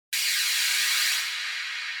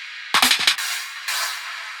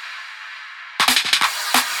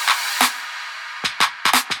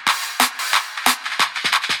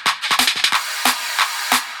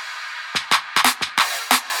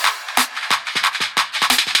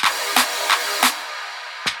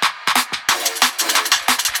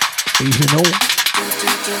Evening all.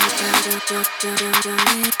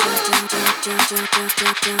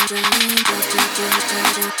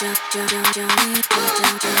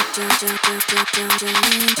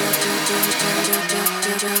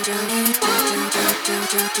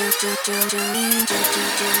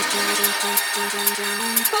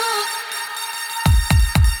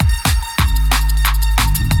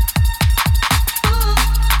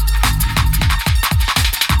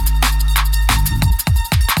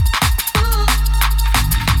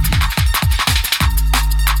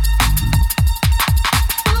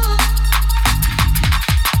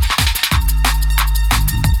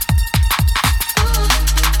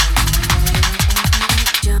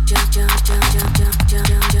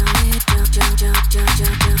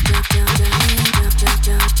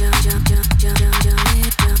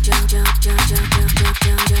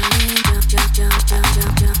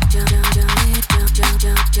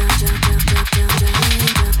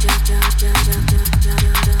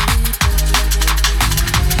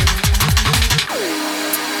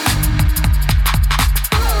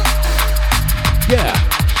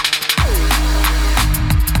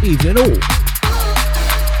 Evening all.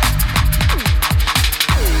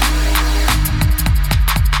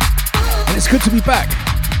 And it's good to be back.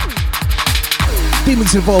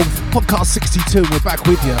 Demons Evolved, podcast 62, and we're back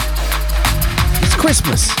with you. It's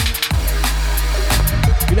Christmas.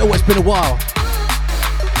 You know what, it's been a while.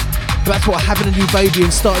 But that's what having a new baby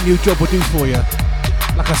and starting a new job will do for you.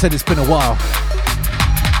 Like I said, it's been a while.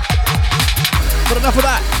 But enough of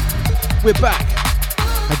that. We're back.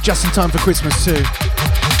 And just in time for Christmas too.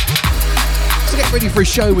 So get ready for a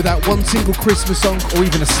show without one single Christmas song or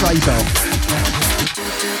even a sleigh bell.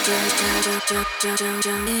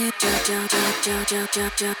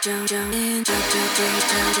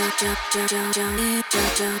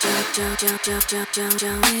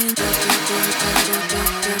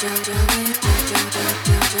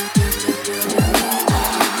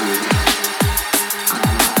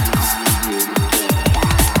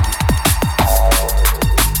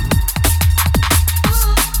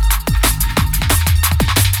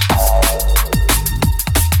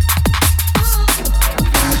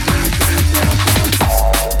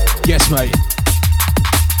 Yes, mate.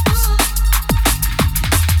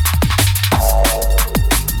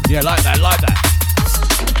 Yeah, like that, like that.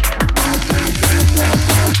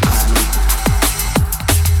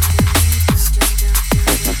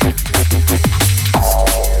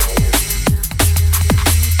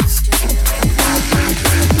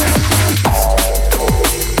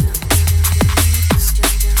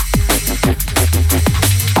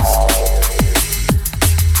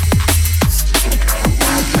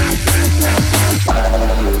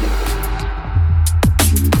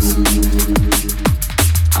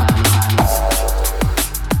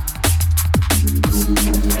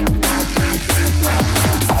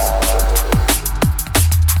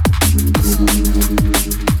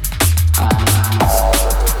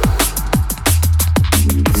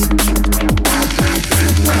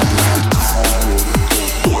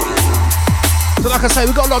 Like I say,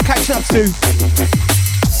 we've got a lot of catching up to do.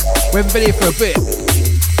 We haven't been here for a bit.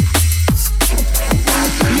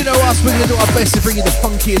 You know us, we're going to do our best to bring you the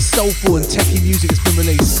funkiest, soulful and techie music that's been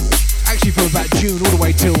released. Actually from about June all the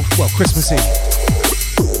way till, well, Christmas Eve.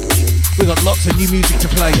 We've got lots of new music to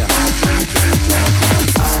play you.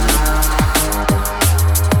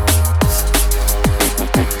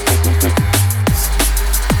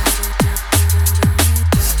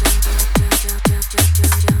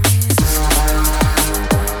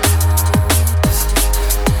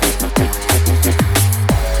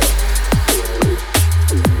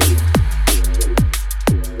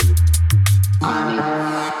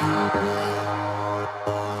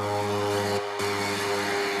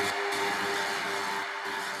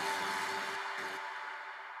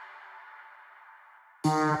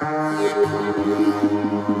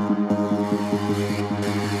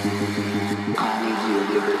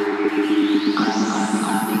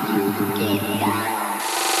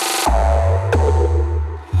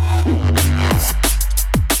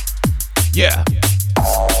 Yeah.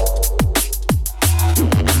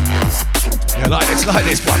 Yeah, like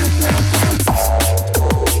this one.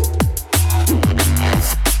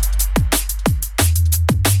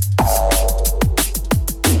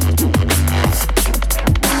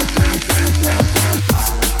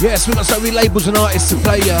 Yes, we've got so many labels and artists to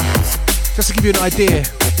play just to give you an idea.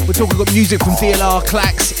 We're talking about music from DLR,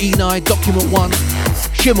 Clax, E9, Document One,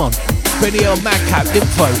 Shimon, Benny L, Madcap,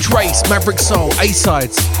 Info, Trace, Maverick Soul,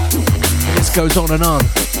 A-Sides. And this goes on and on.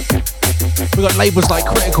 We've got labels like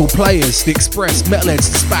Critical Players, The Express,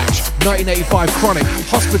 Metalheads, Dispatch, 1985, Chronic,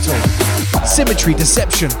 Hospital, Symmetry,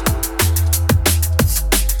 Deception,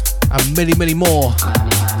 and many, many more.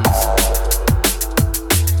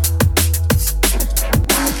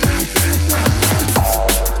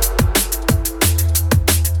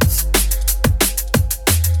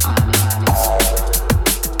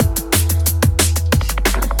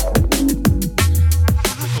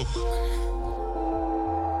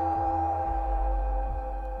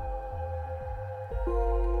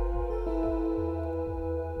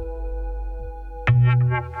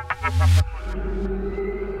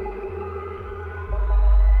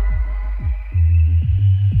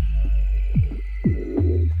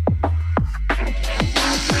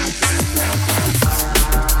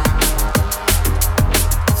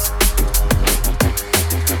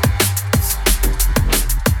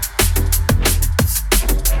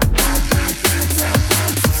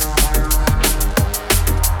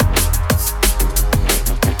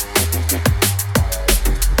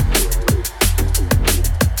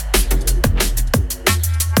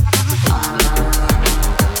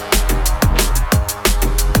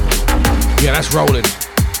 Rolling.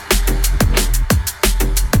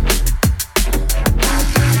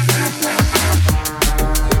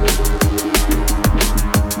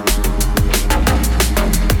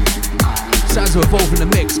 Sounds of Evolve in the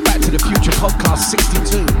Mix, Back to the Future Podcast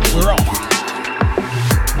 62. We're off.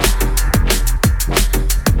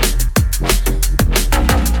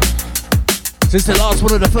 Since the last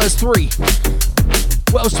one of the first three,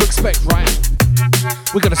 what else to expect, right?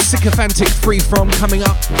 We got a sycophantic free from coming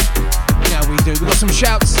up. Yeah, we do. We got some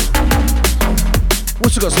shouts. We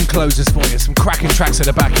also got some closers for you, some cracking tracks at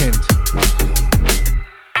the back end.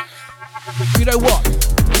 You know what?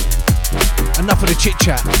 Enough of the chit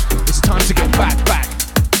chat. It's time to get back.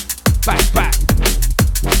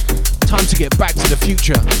 Time to get back to the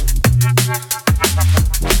future.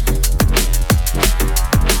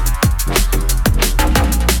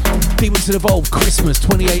 Demons to Evolve Christmas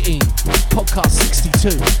 2018, Podcast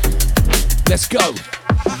 62. Let's go.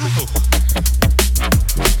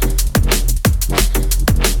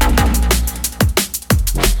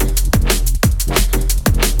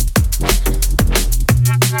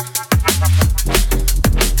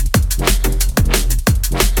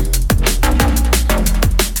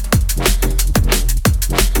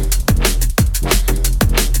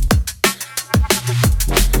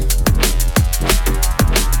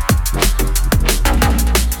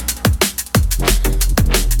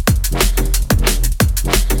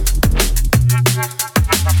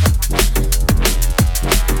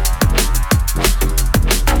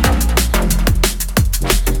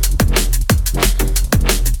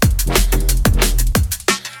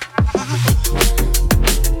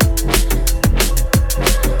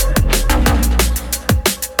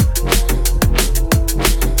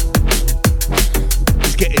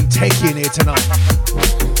 Tonight.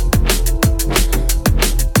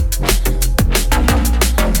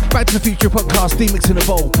 Back to the Future Podcast, Demix and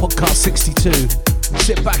Evolve, Podcast 62.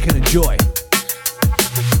 Sit back and enjoy.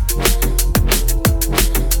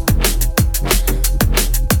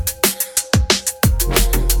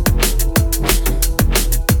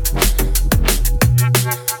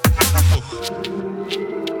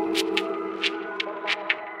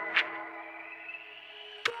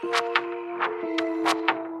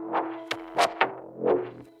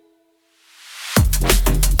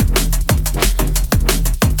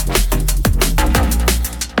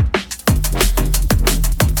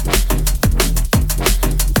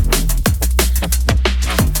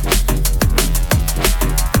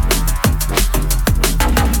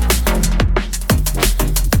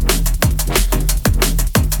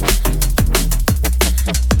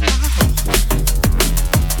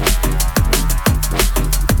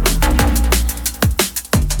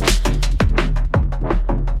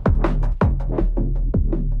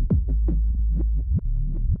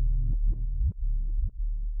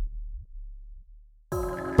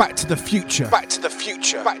 Back to the future. Back to the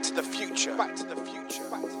future. Back to the future. Back to the future.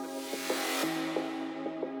 Back to the future.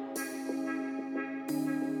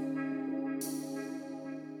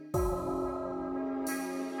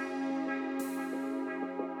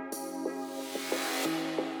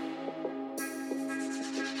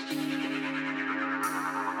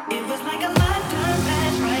 It was like a lifetime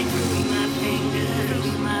passed right through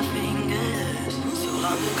my fingers, so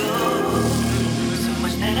long ago. So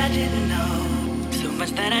much that I didn't know. So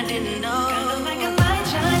much that I didn't know. Kind of like a light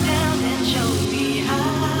shine down and showed me how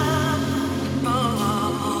to move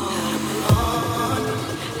on.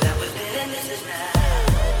 That was then and this is now.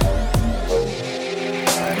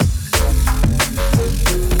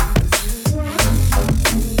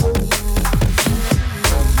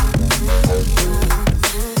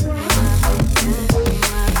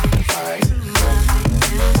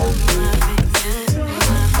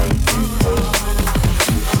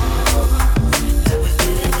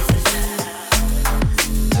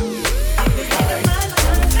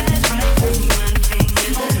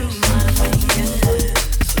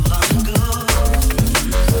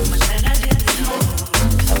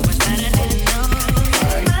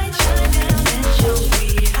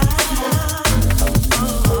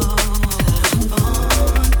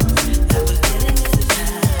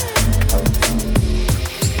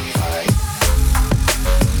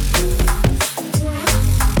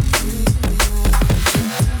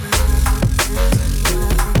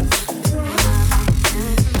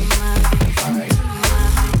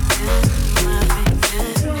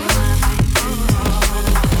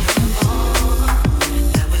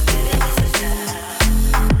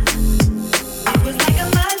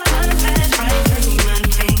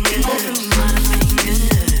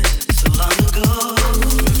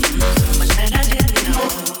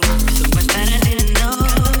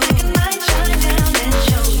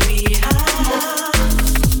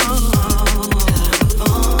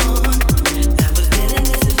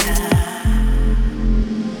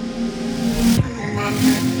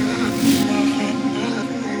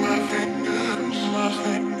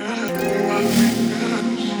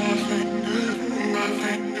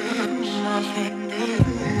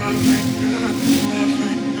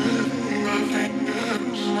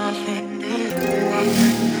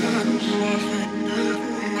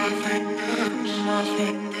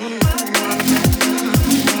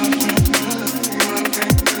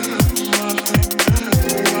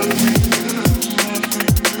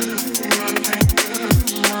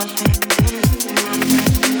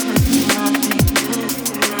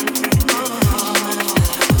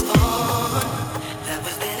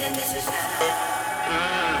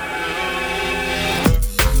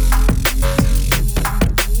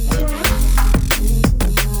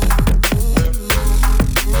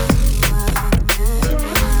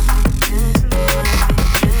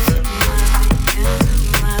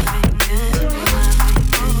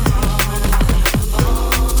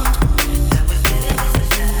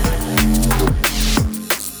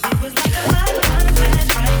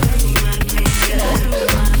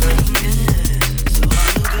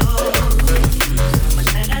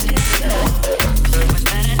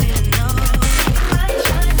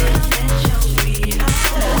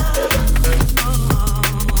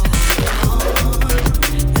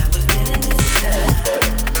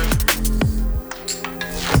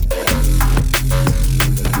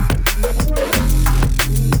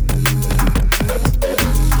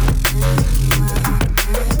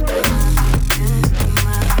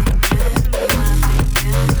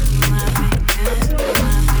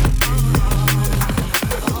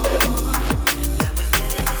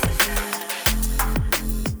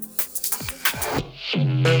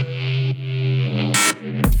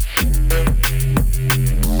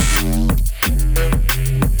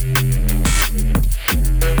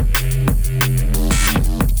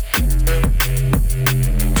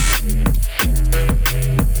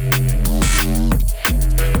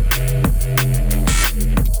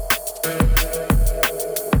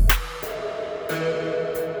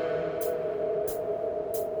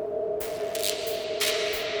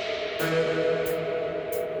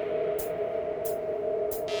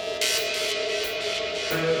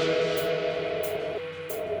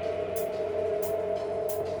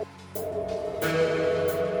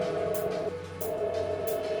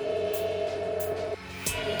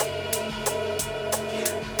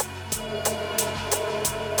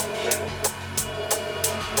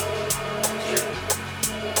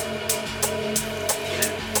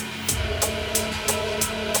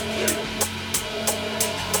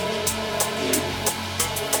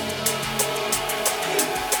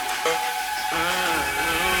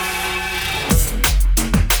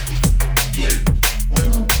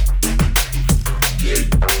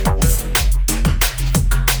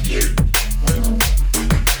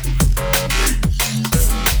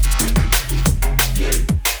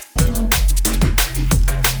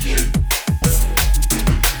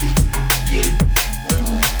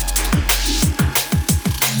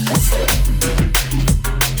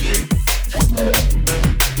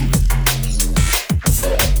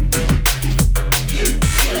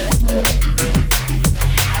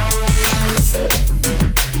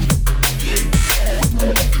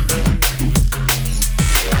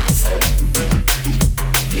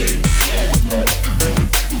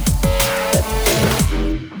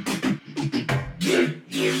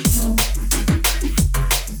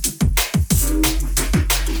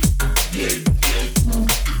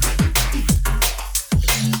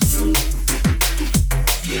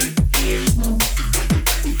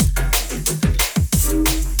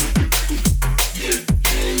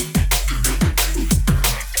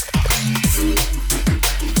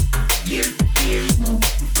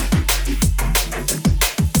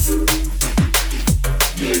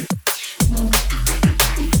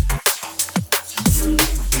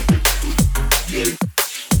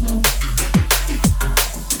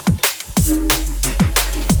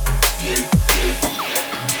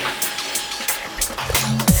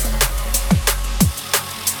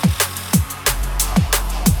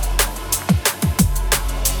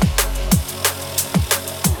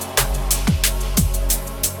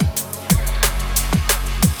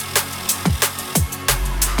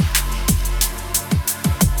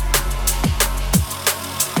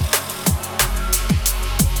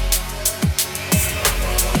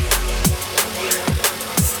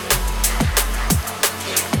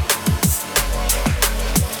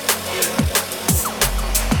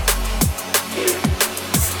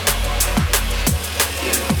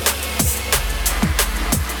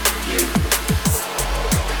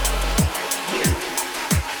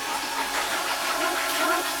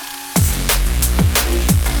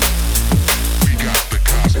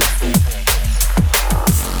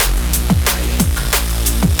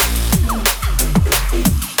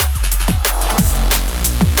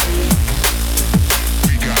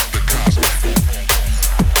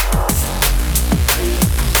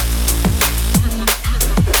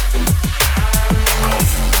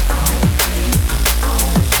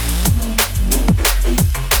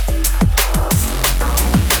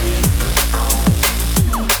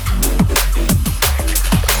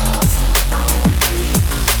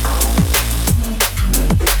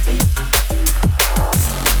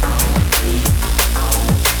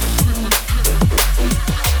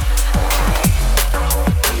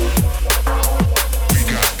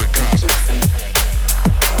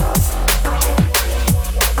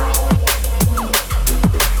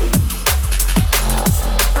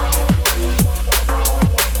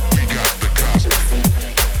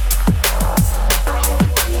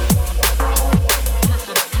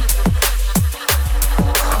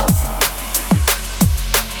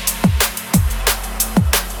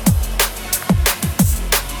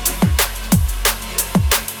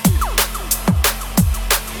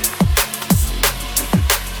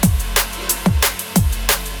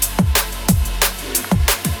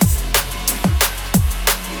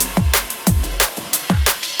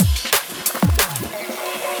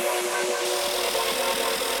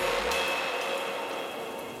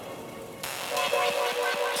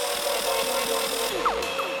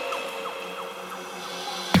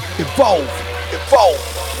 Evolve, evolve,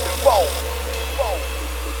 evolve.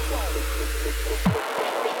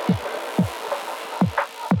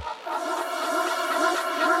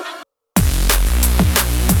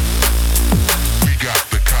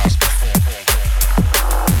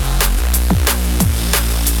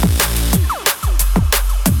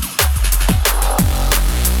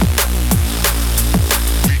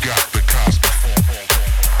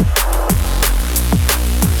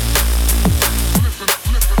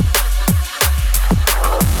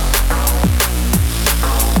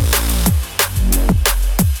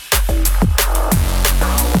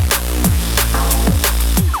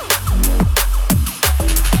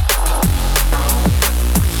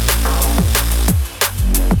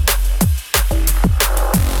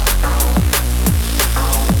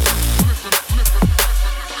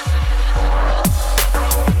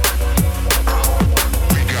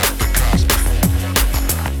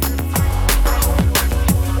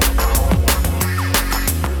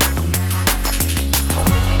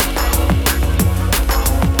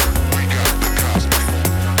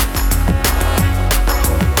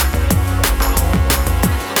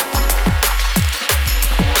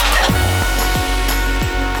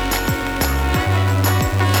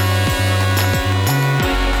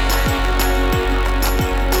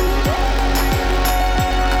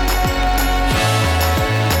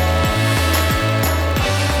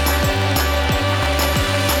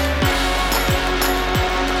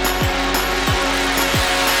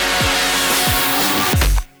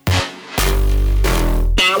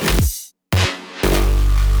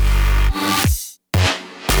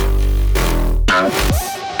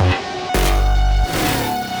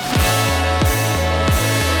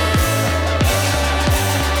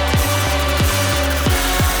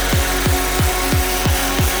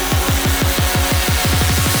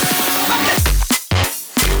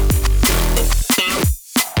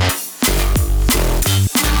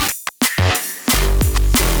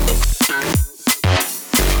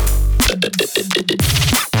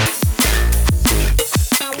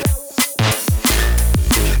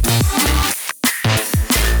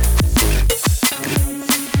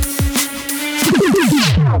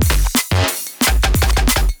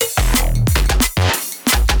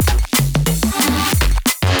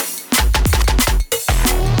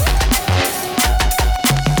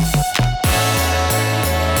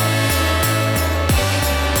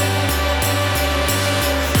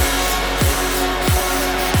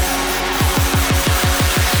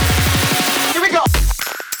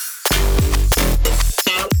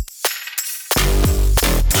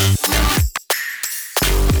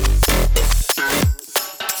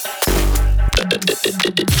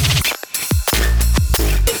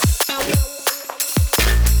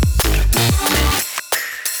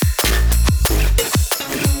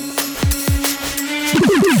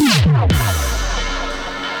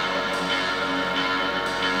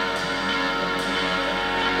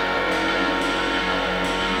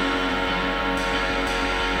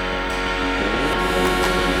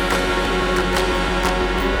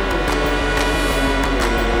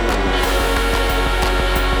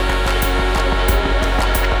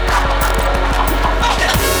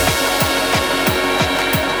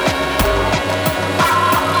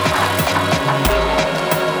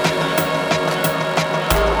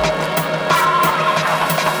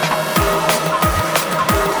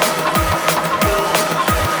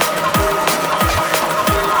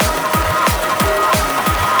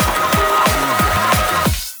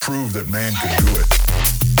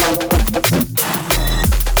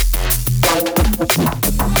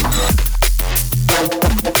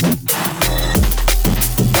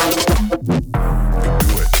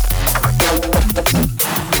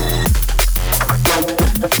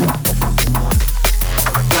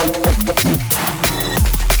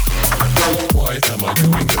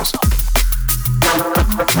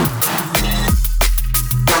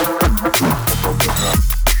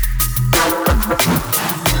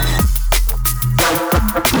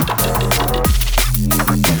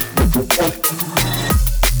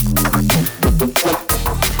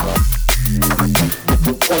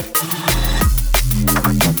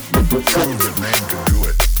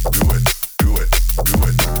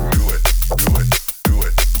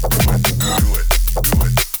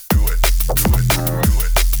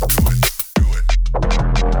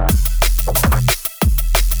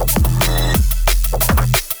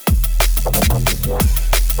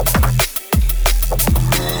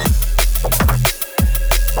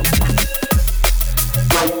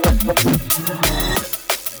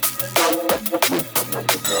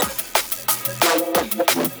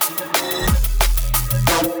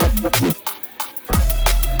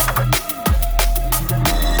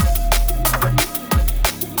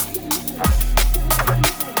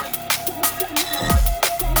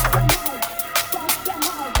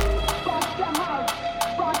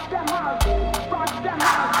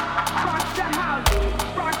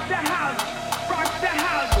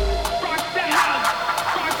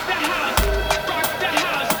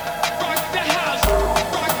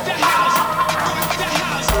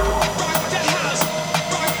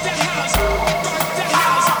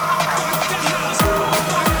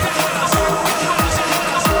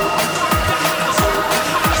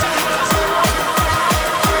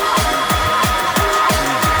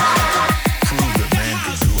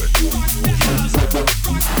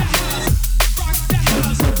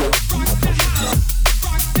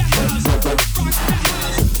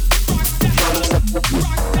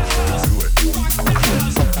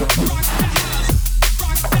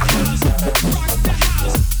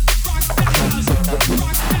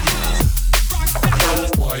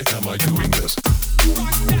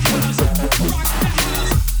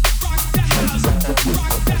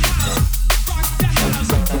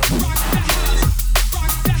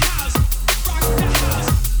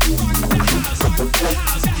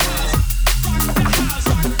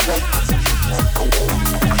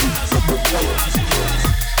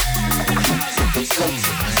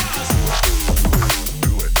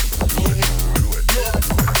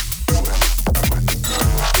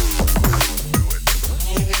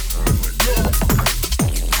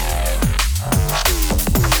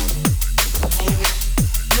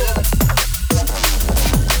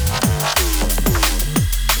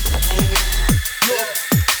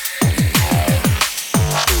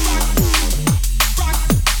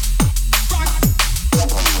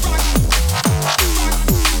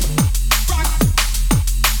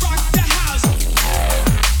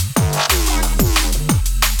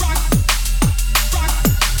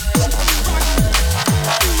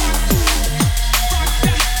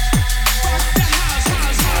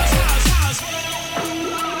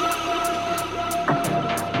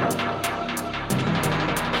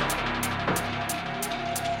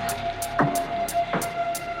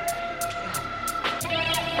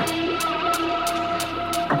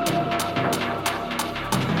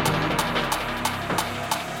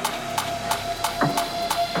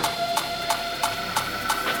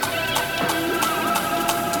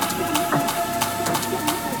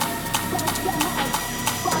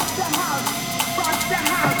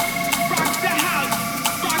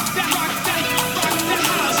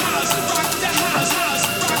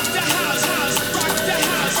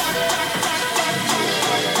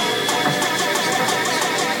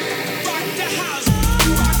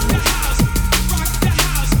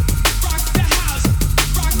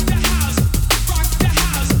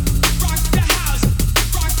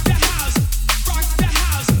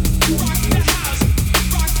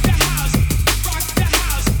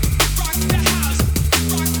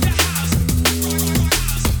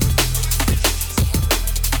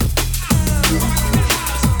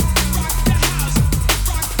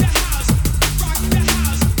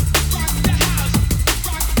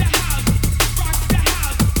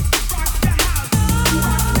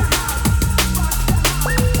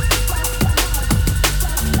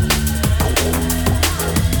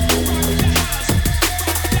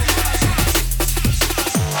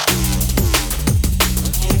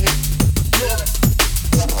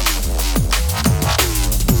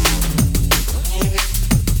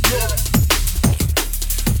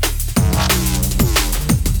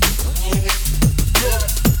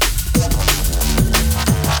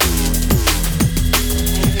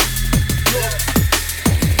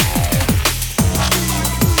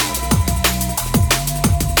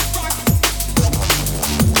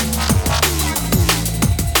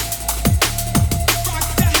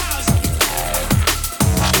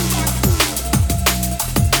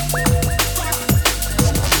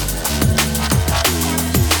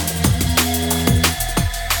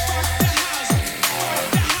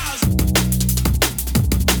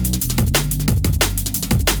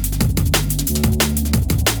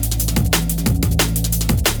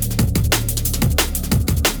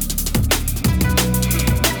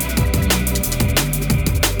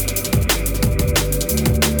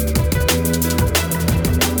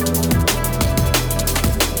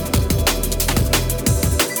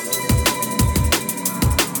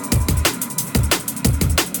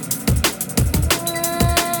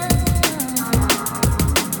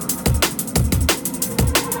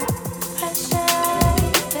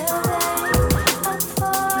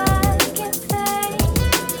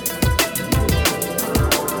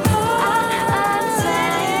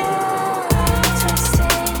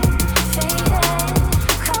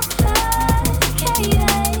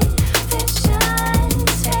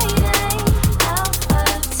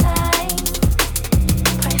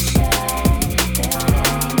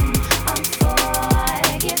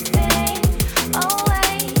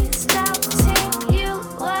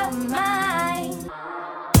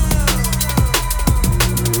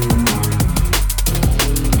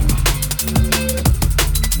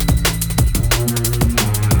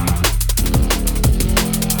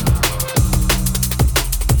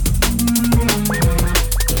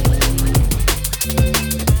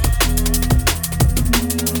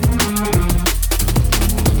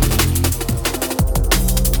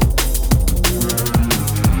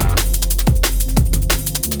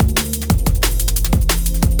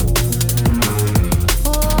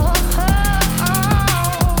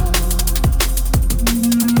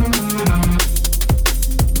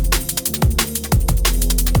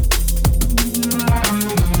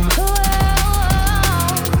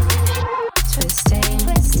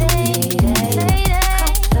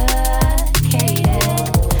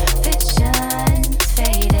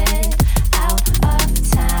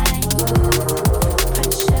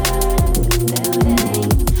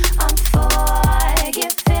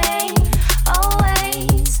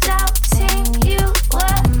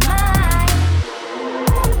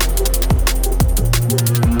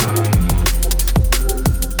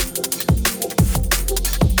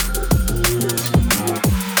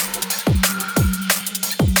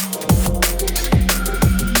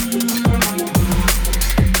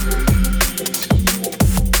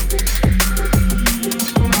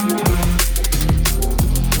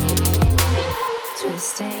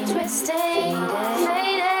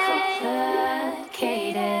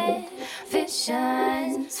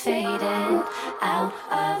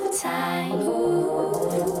 time.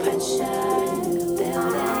 Pressure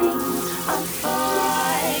building,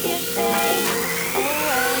 unforgiving.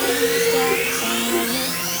 Always getting you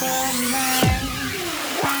for mine.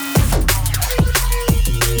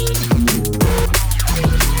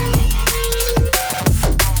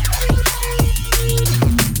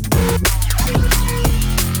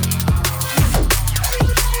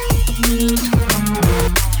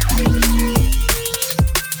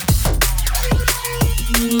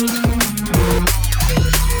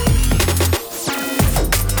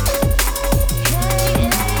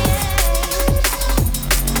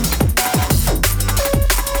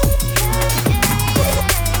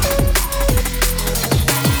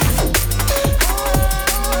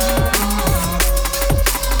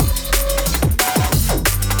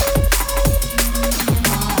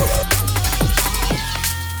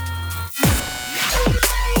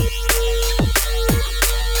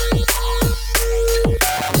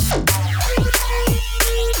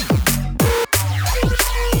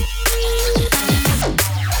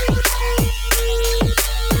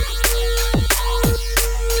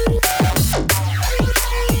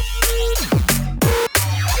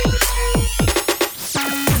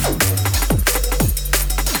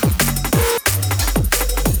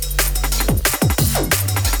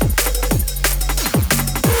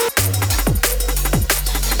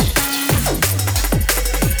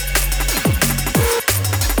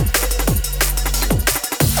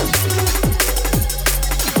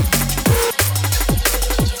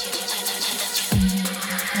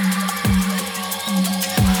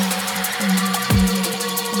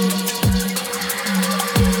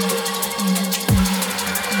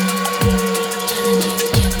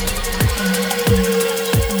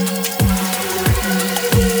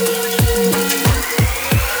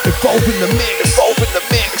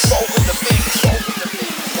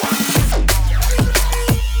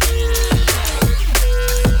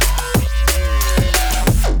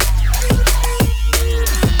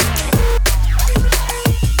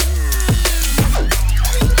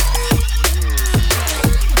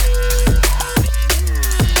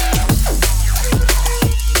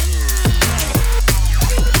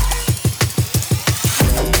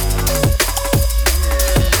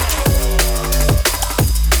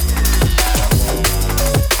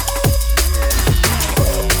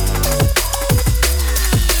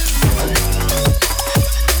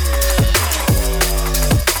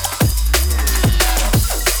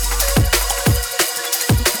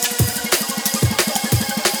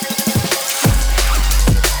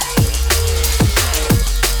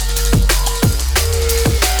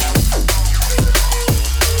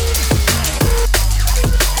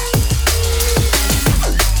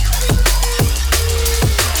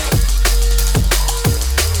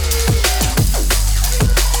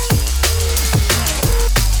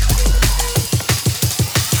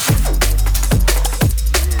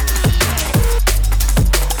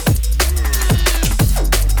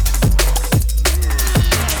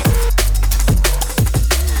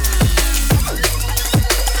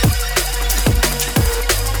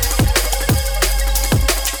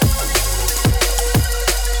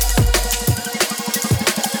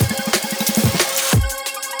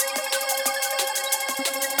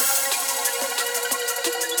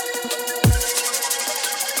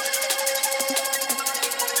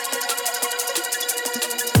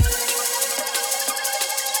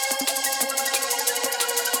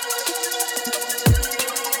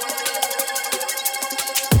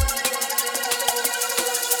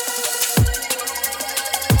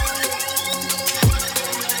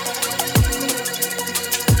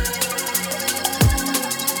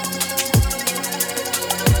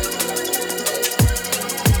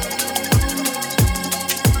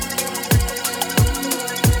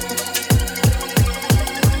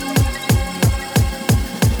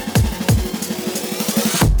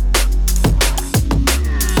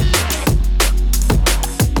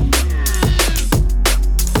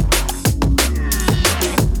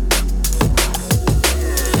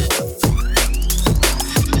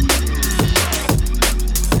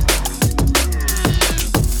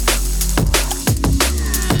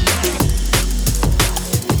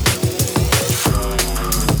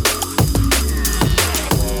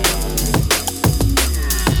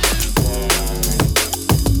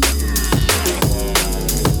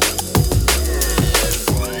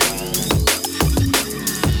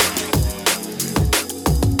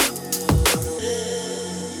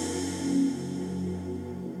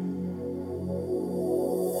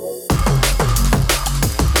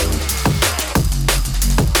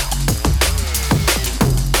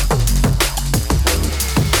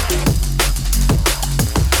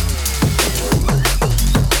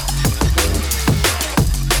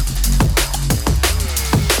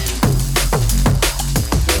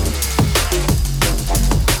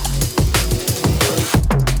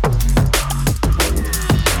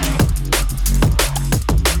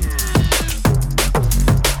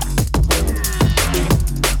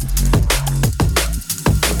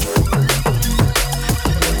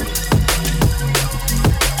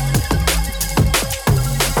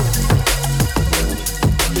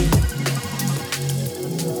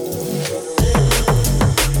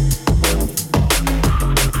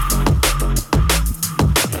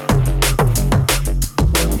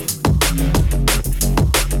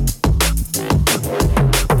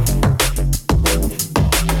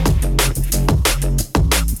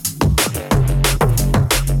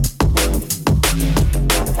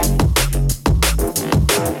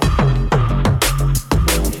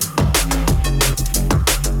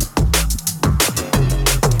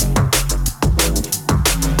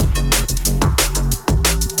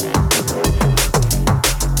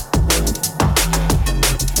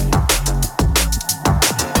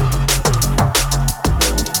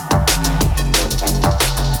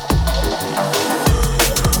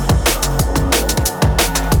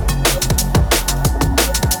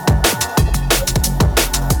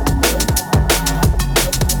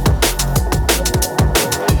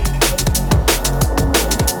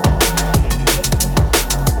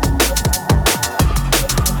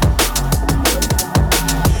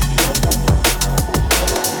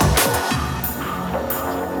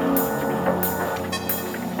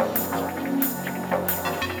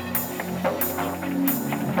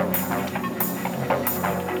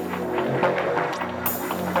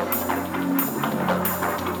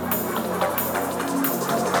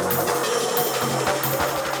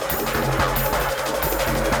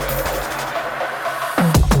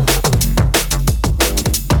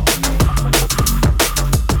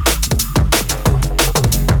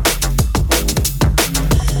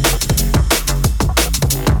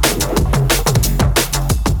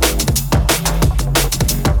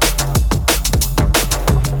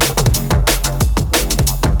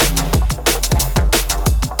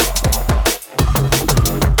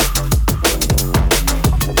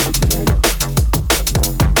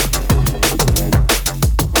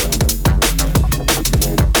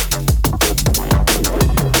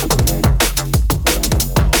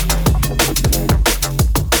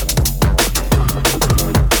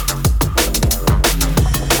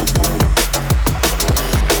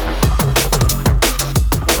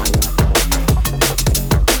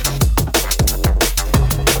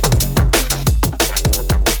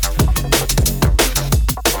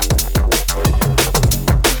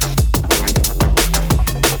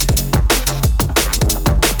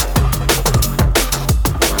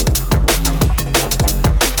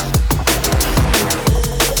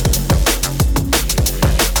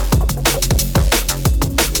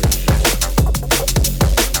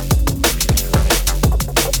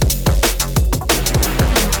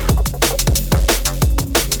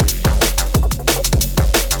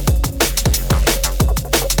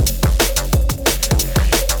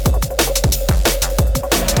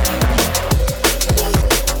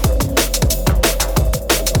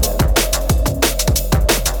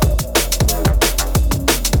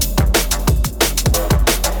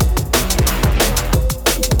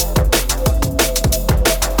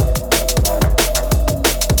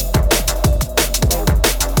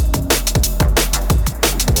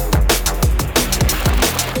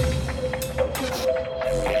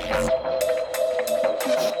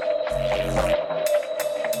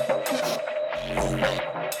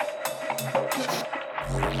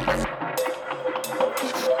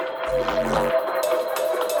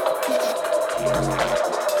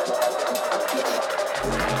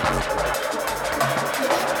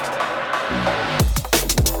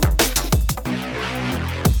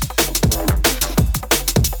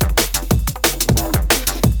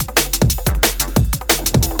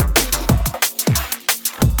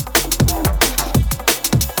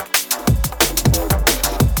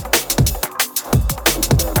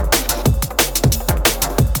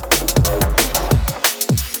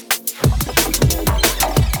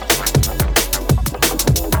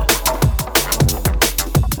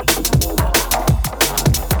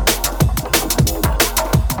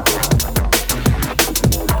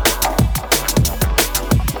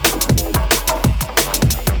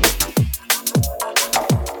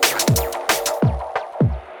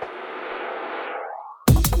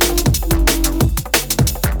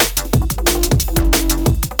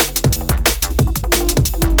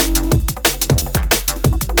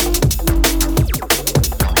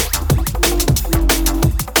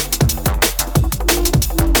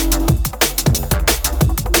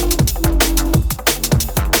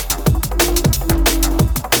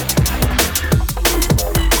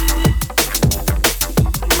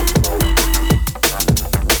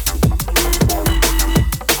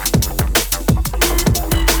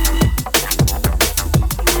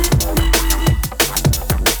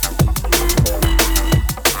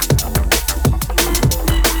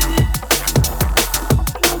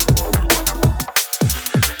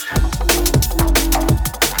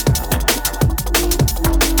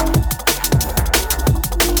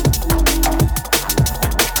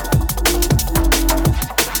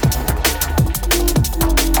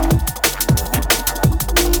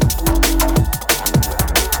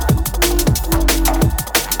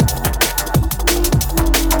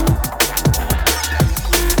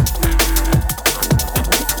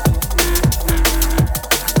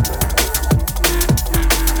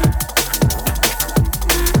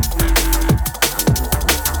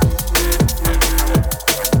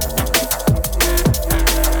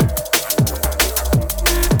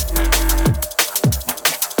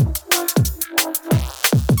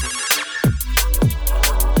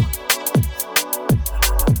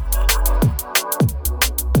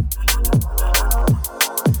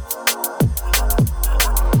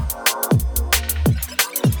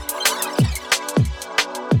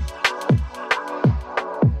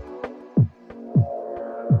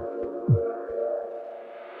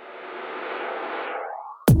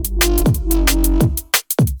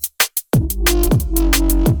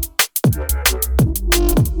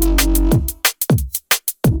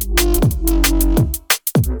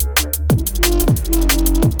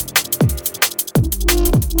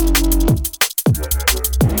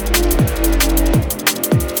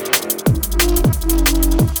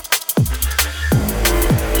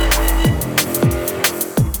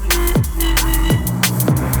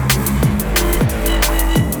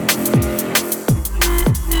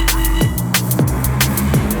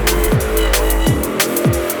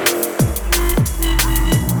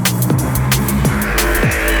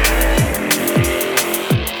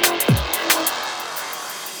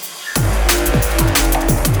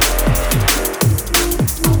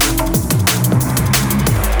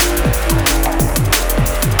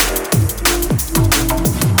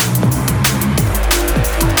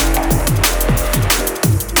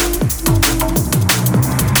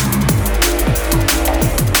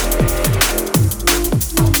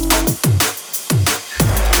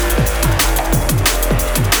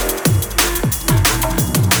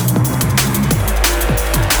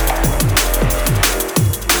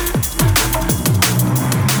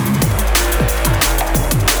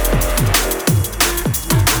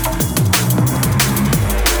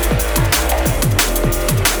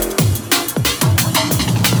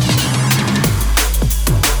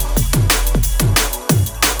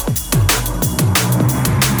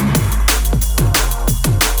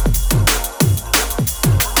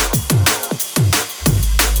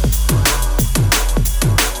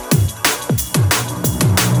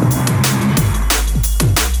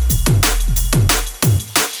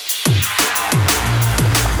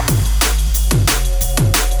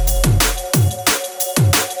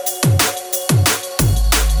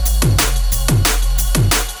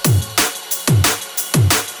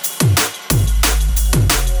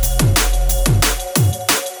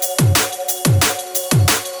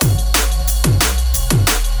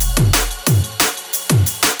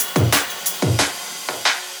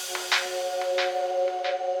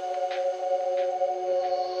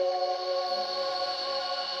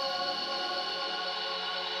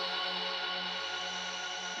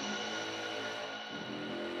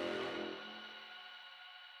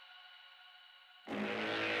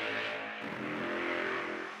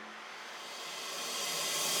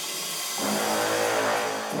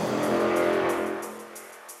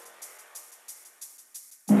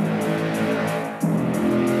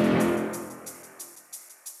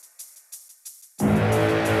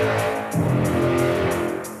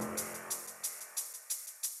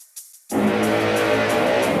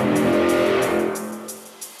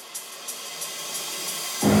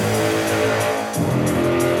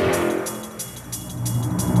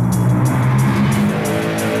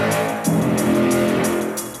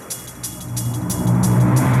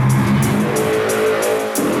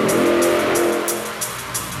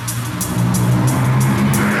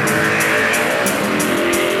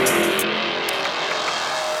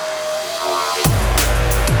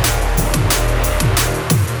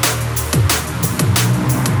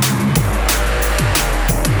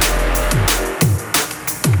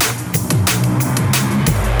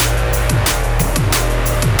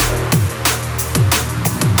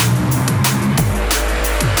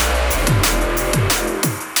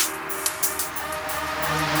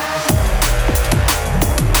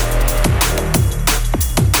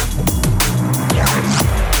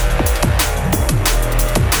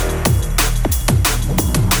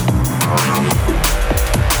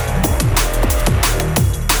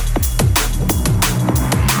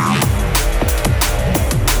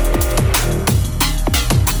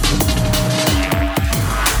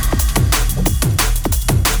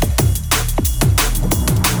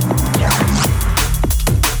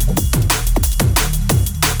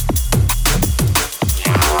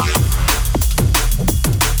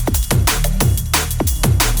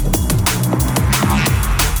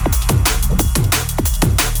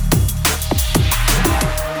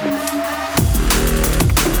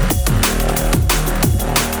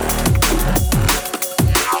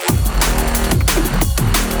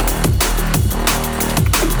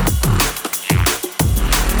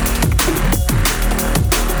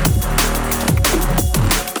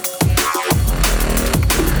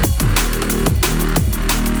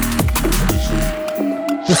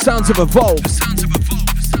 The sounds of Evolve.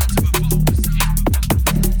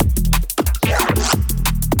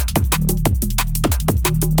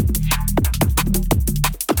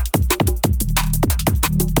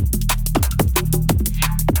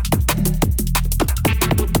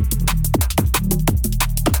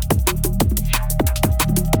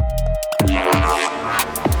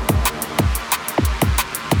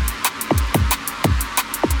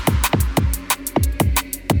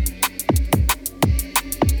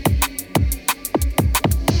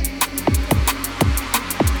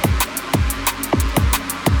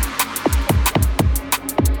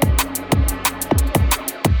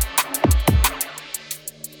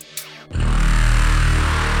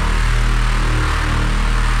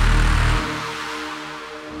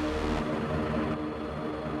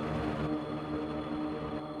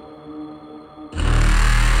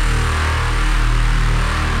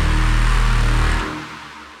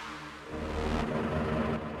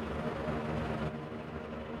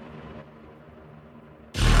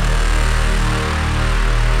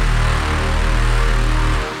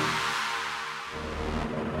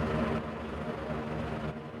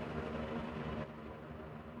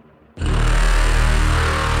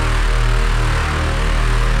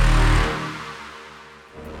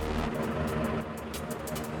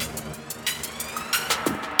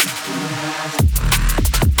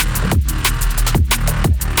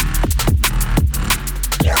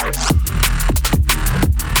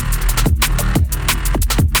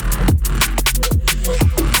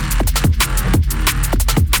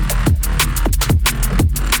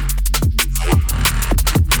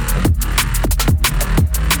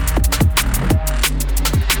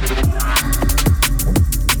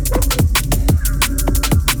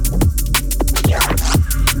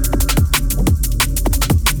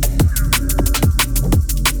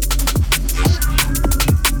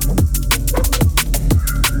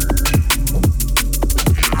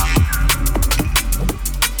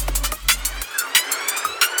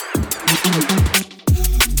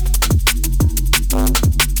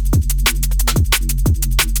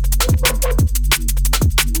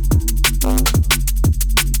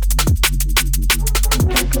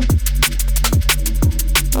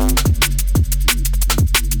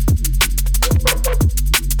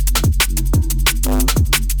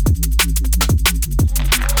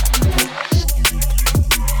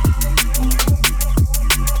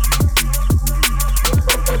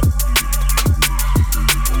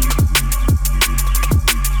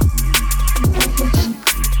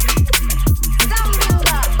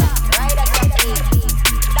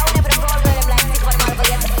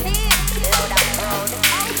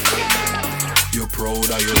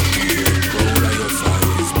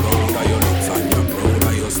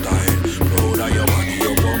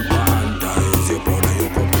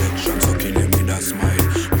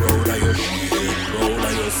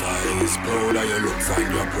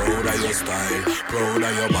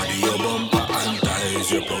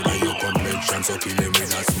 complexion, so kill him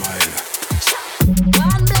with a smile.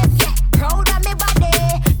 One bless, proud of me body.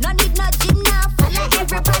 No need no gym now, follow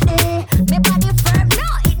everybody. Me body firm, no,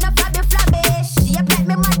 it no flabby flabby. Shape like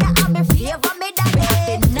me mother and me favor me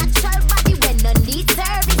daddy. The natural body when no need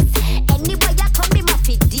service. Anybody you come, me must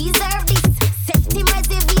deserve this. Set him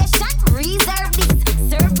reservation, reserve this.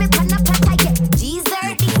 Serve me pan a plate, I get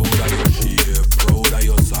dessert this. Proud of your shape, proud of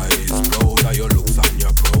your size, proud of your looks and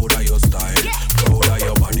you're proud of your style. Proud of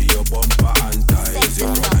your body, your bumper and thighs.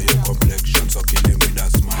 You're proud of your complexion, so kill him with a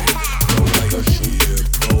smile. Proud of your shape,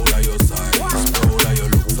 proud of your size, proud of your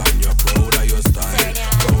looks and you're proud of your style.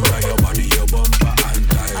 Proud of your body, your bumper and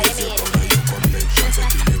thighs. You're proud of your complexion, so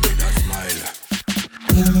kill him with a smile.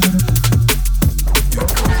 You're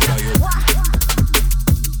proud of your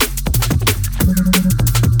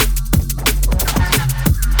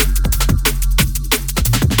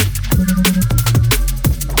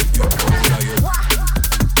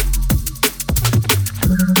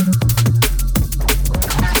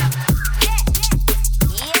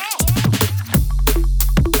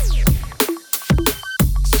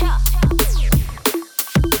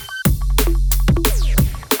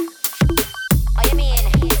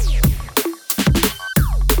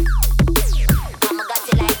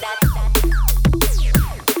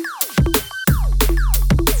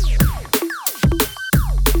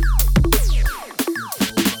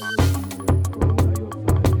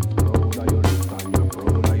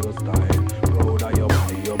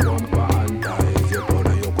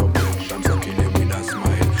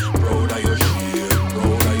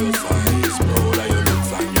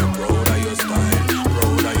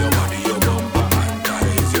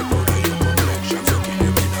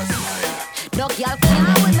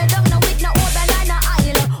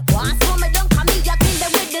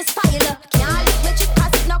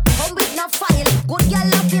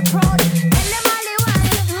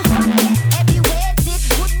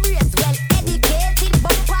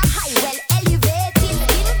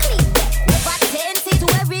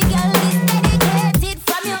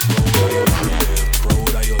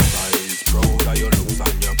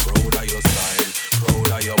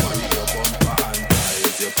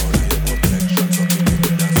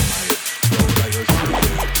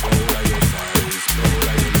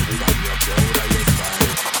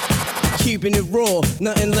keeping it raw,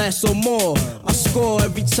 nothing less or more. I score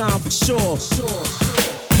every time for sure.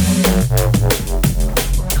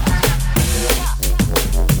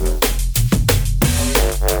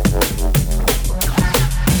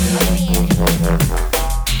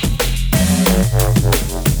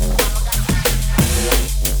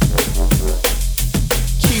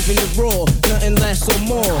 Keeping it raw, nothing less or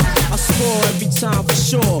more. I score every time for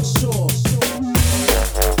sure.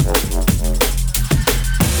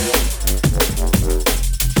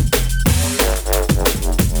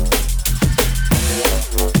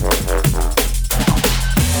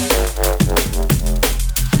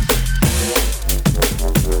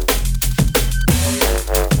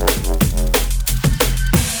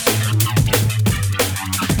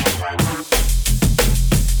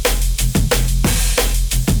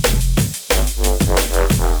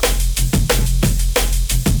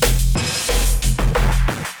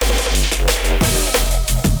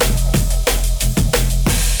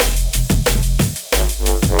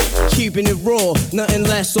 Keeping it raw, nothing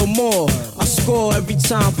less or more. I score every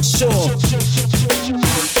time for sure.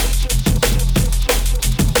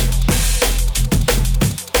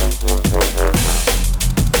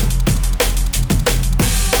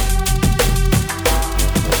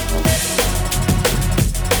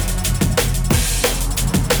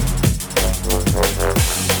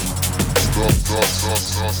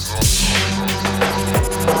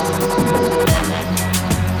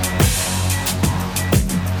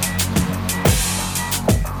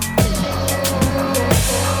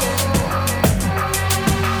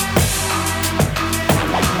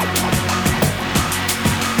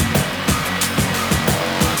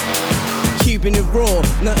 Keeping it raw,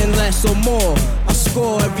 nothing less or more. I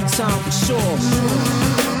score every time for sure.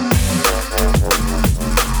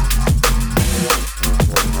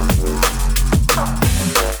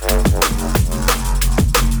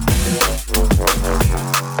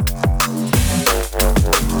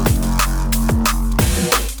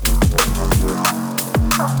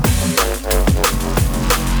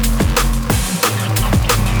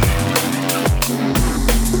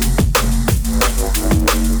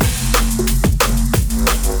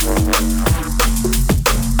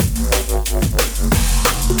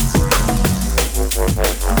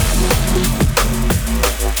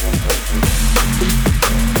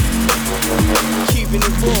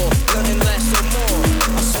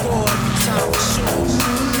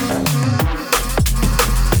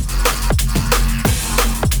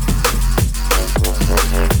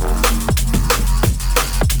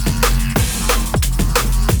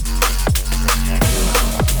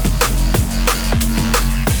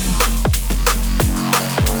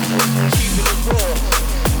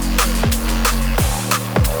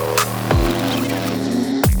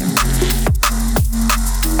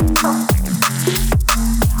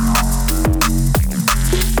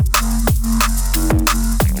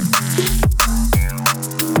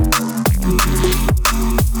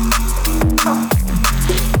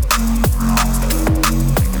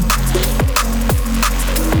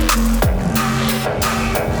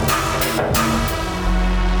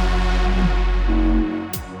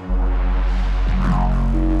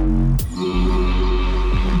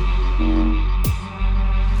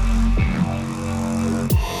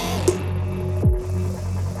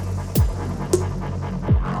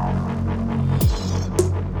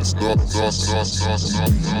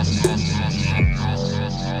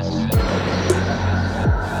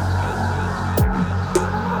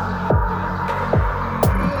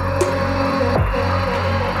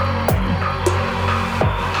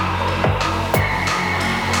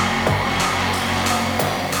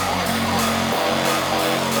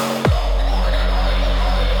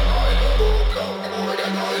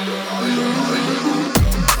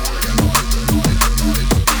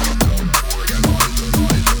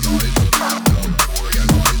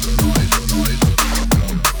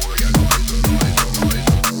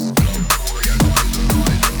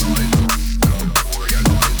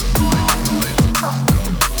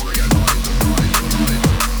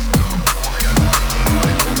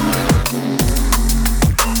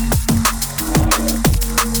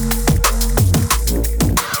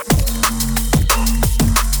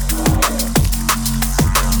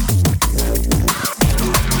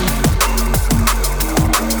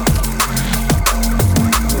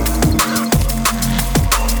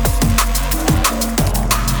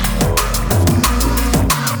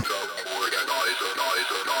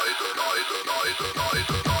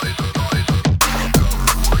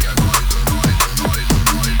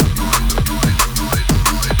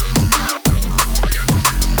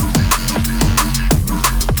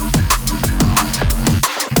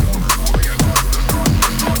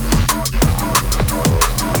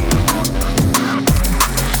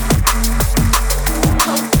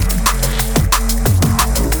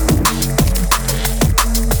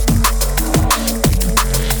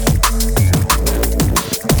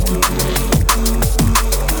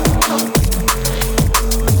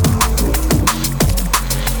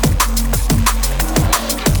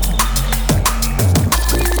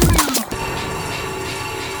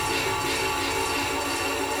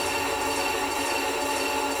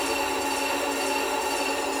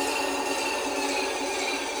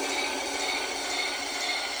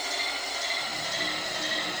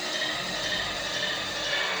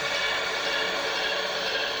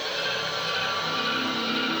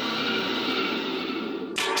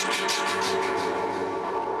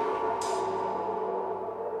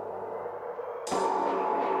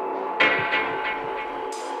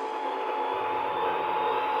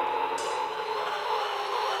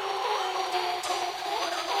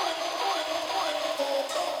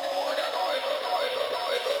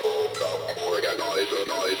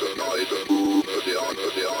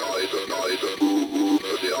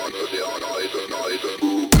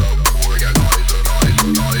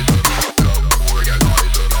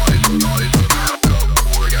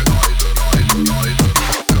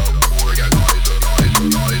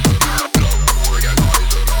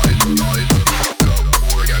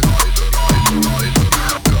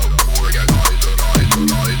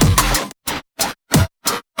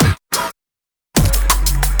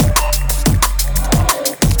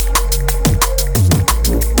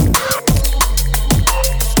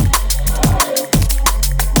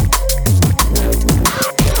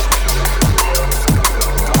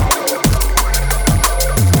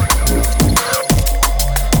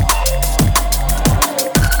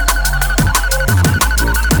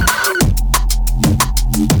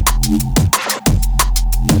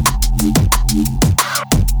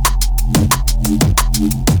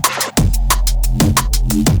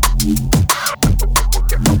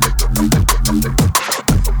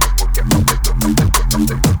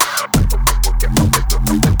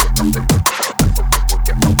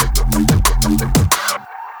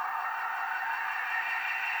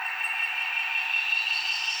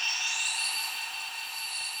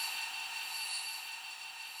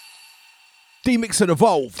 Demix and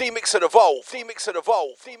Evolve. Demix and Evolve. Demix and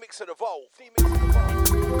Evolve. Demix and Evolve. Demix and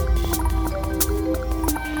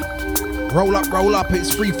Evolve. Roll up,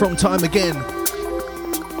 it's free from time again.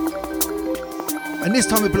 And this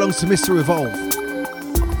time it belongs to Mr. Evolve.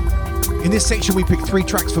 In this section we pick 3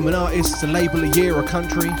 tracks from an artist, a label, a year, a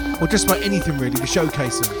country, or just about anything really to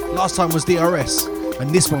showcase them. Last time was DRS,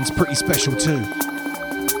 and this one's pretty special too.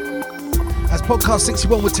 As Podcast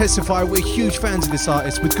 61 would testify, we're huge fans of this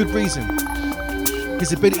artist with good reason.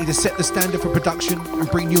 His ability to set the standard for production and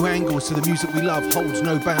bring new angles to the music we love holds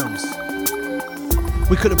no bounds.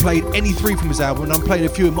 We could have played any 3 from his album, and I'm playing a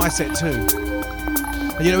few in my set too.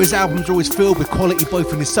 And you know, his albums are always filled with quality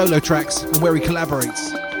both in his solo tracks and where he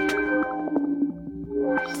collaborates.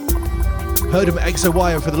 Heard him at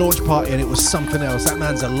XOYO for the launch party and it was something else. That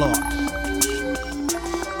man's a lot.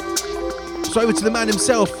 So over to the man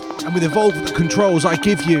himself, and with Evolve at the controls, I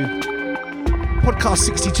give you Podcast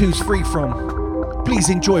 62's Free From. Please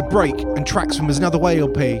enjoy Break and tracks from his Another Way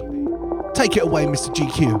LP. Take it away, Mr.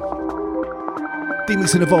 GQ.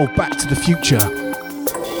 Demix and Evolve, Back to the Future.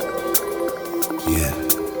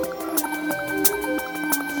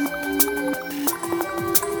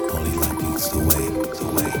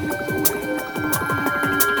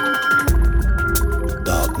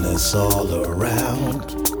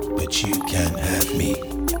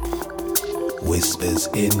 Whispers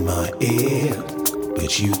in my ear,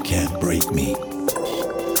 but you can't break me.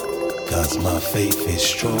 'Cause my faith is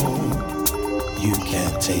strong, you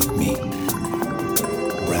can't take me.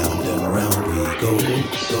 Round and round we go,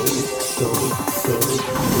 go, go, go.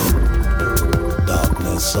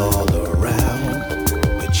 Darkness all around,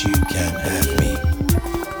 but you can't have me.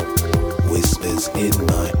 Whispers in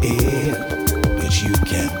my ear, but you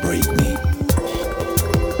can't break me.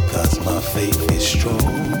 'Cause my faith is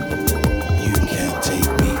strong, you can't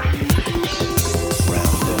take me.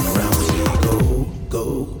 Round and round we go, go,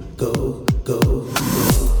 go, go, go.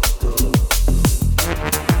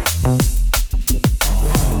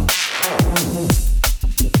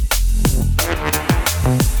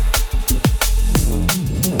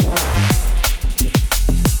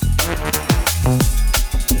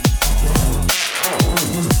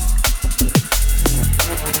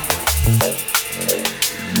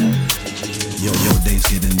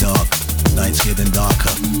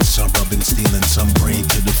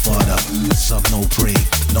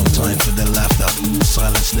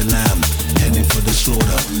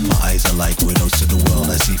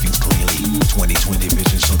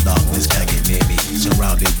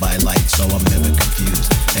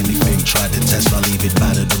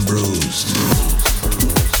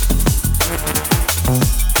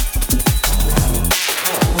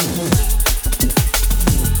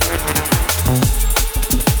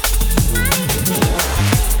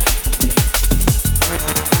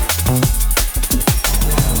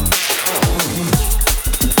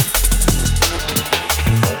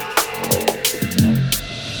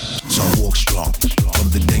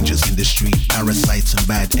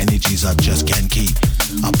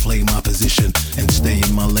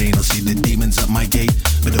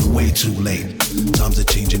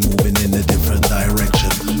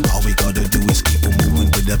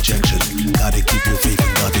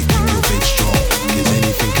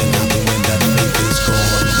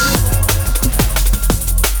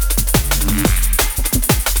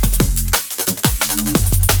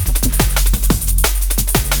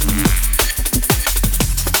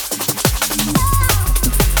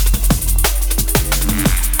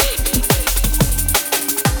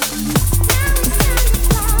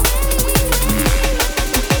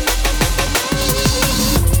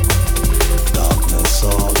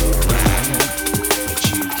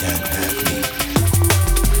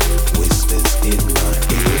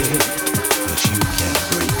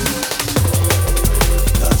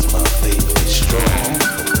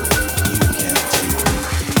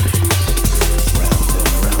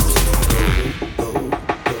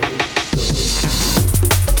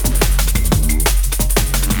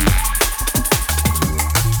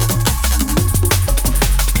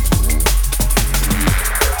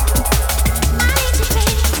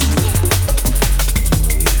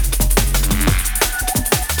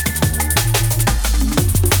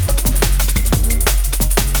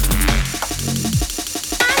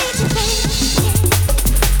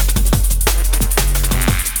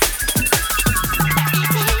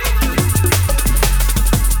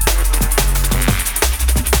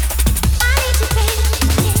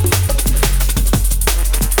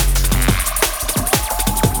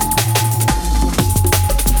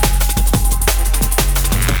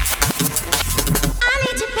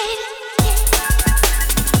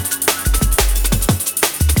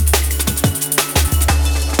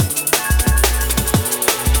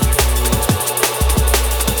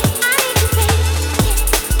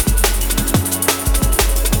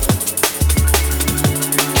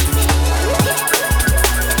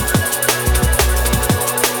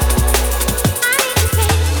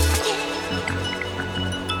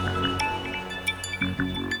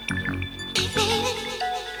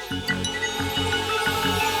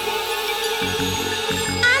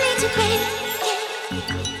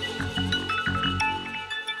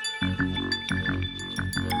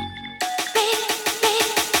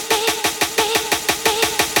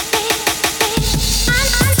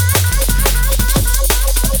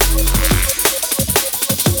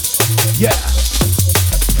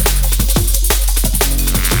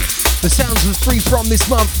 From this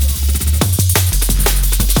month,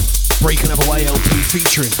 Break Another Way LP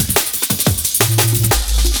featuring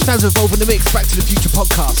Sounds of Evolve in the Mix, Back to the Future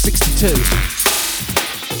podcast 62.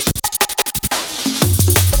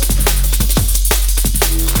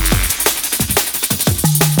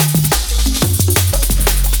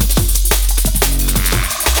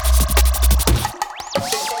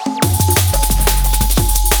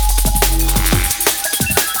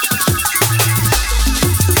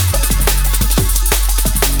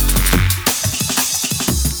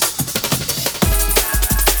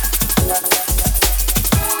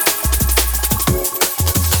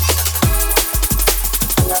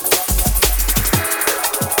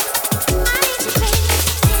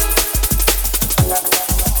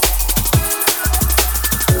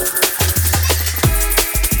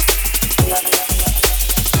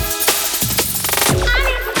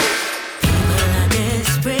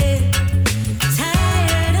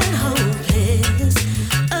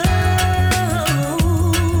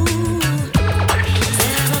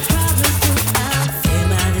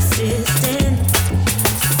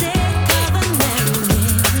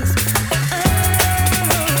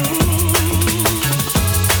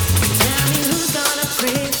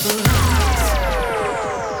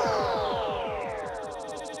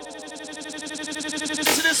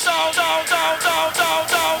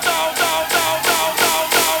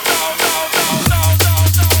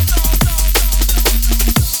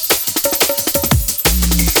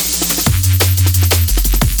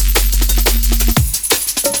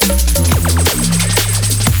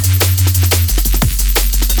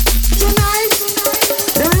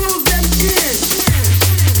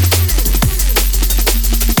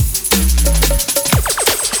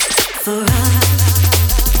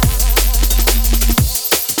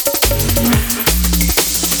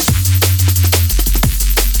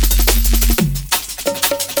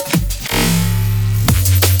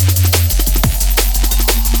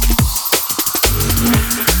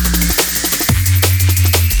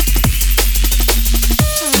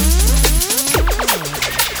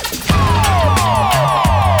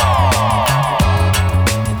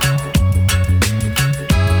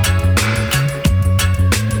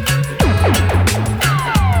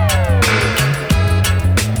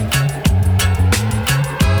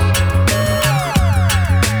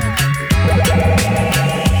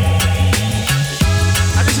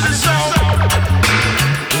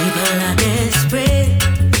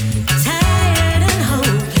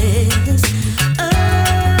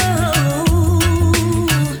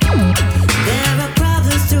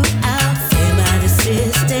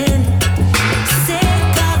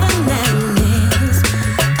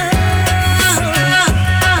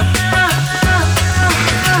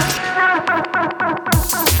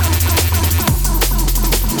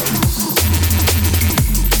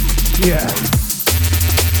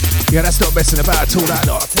 Yeah, that's not messing about at all, that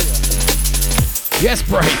lot, I tell you. Yes,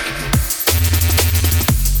 break.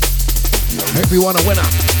 Everyone a winner.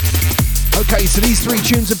 Okay, so these three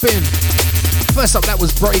tunes have been. First up, that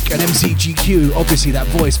was Break and MCGQ. Obviously, that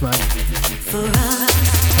voice, man.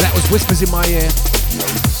 That was Whispers in My Ear.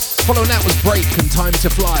 Following that was Break and Time to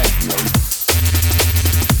Fly.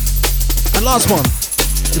 And last one,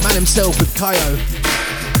 the man himself with Kaio.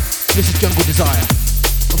 This is Jungle Desire.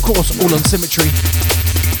 Of course, all on Symmetry.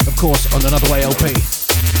 Of course, on Another Way LP.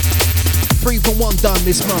 3 from 1 done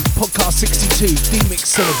this month. Podcast 62,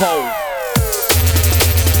 D-Mix and Evolve.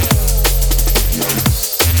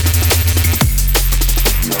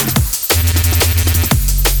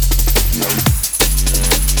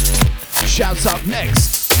 Shouts up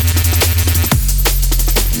next.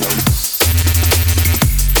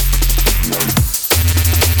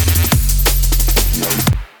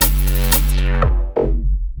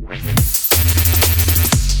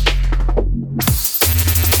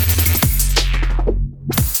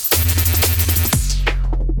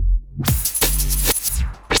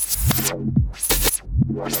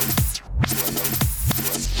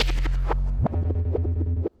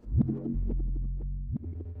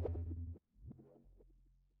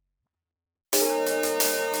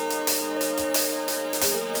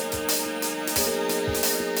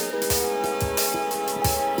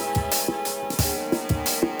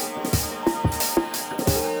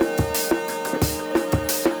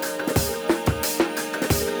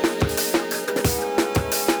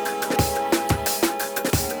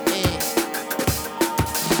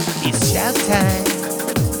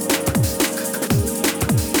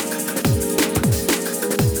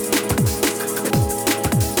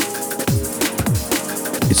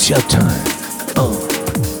 It's your time.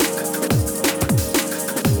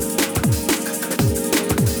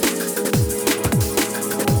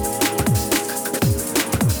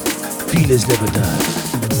 Feelers never die.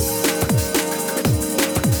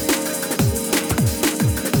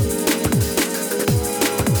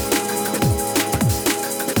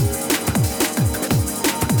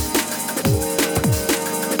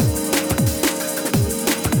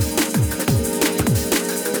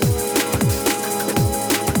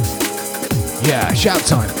 Yeah, shout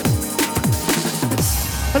time.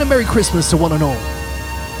 And a Merry Christmas to one and all.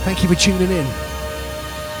 Thank you for tuning in.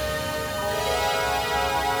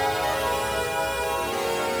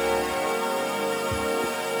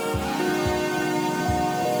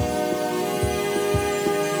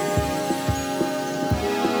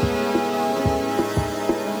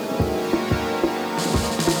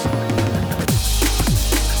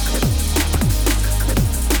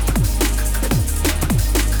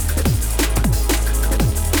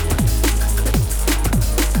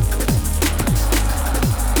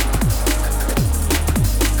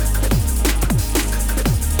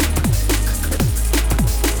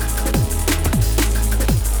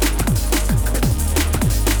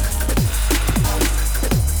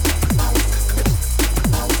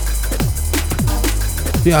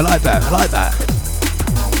 Yeah, I like that. I like that.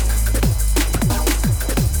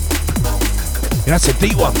 Yeah, that's a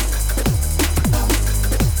deep one.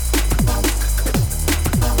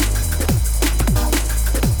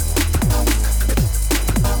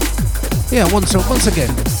 Yeah, once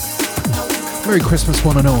again, Merry Christmas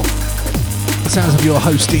one and all. The sounds of your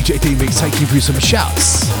host DJ D-Mix taking you through some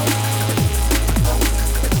shouts.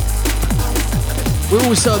 We're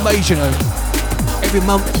always so amazed, you know. Every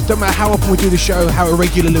month, don't matter how often we do the show, how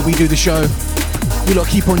irregularly we do the show, you lot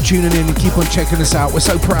keep on tuning in and keep on checking us out. We're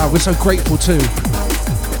so proud, we're so grateful too.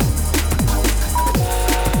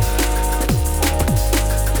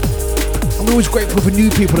 And we're always grateful for new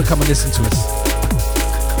people to come and listen to us.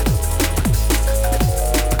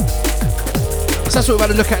 So that's what we're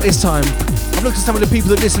about to look at this time. I've looked at some of the people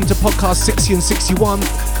that listen to podcast 60 and 61.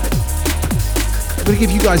 I'm going to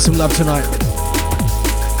give you guys some love tonight.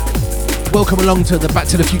 Welcome along to the Back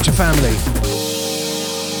to the Future family.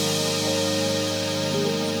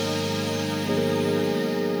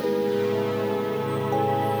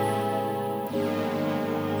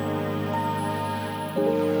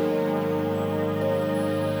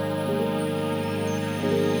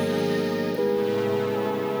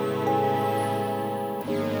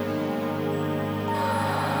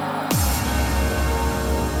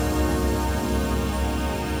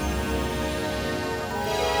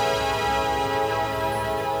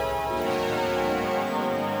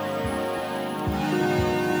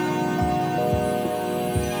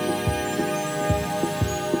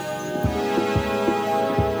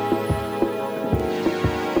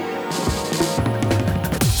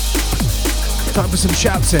 Time for some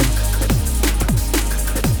shouts in.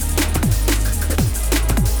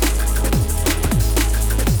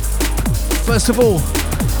 First of all,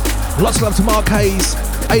 lots of love to Mark Hayes,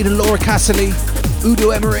 Aidan Laura Casserly,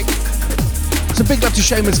 Udo Emmerich. Some big love to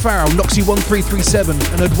Seamus Farrell, Noxy1337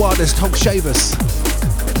 and Eduardes Tolkshavus.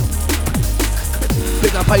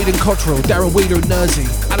 Big up Aidan Cottrell, Darren Wheeler and Nersey,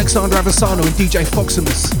 Alexander Avasano and DJ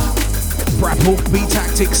Foximus. Brapple,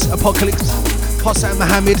 B-Tactics, Apocalypse, Hassan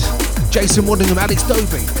Mohammed, Jason Waddingham, Alex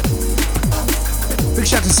Dovey. Big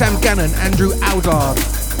shout to Sam Gannon, Andrew Aldard.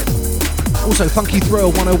 Also Funky Thrower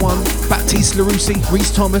 101, Baptiste Larousi,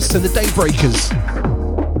 Reese Thomas and the Daybreakers.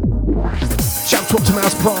 Shout to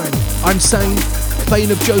Optimus Prime, I'm Sane,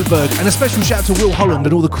 Thane of Joburg, and a special shout to Will Holland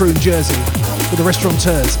and all the crew in Jersey with the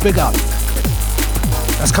restaurateurs. Big up.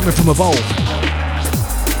 That's coming from Evolve.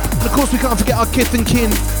 And of course we can't forget our kith and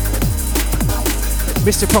kin.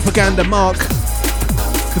 Mr. Propaganda Mark,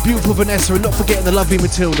 the beautiful Vanessa, and not forgetting the lovely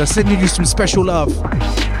Matilda, sending you some special love.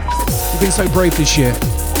 You've been so brave this year.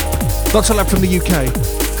 Lots of love from the UK.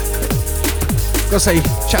 Gotta say,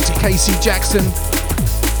 shout to KC Jackson,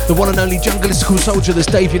 the one and only jungleistical soldier that's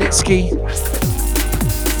Dave Yanitsky.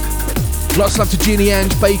 Lots of love to Ginny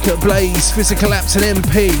Ange, Baker, Blaze, Physical Apps and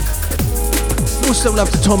MP. Also love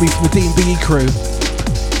to Tommy from the D&BE crew.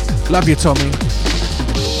 Love you, Tommy.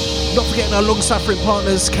 Not forgetting our long-suffering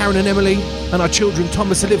partners, Karen and Emily, and our children,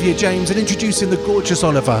 Thomas, Olivia, James, and introducing the gorgeous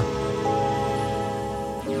Oliver.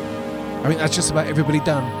 I think that's just about everybody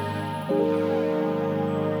done.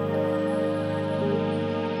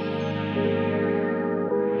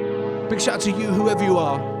 Big shout out to you, whoever you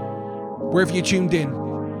are, wherever you tuned in.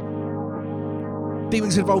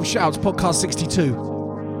 D-Mix Involved Shouts, podcast 62.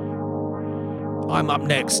 I'm up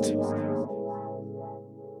next.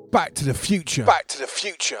 Back to the future. Back to the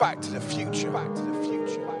future. Back to the future. Back to the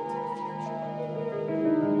future.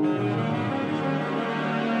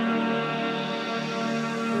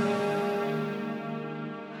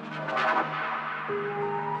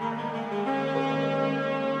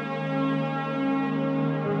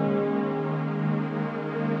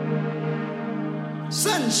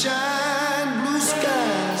 Sunshine, blue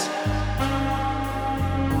skies.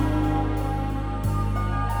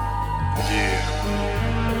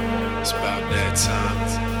 Yeah, it's about that time.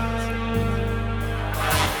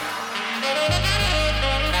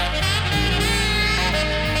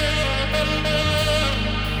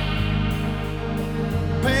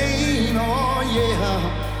 Pain, oh yeah.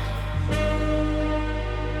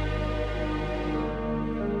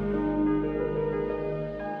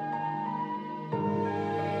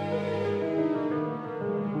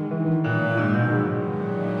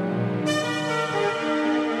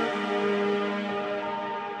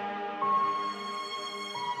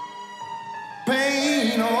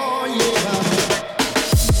 Pain, oh yeah.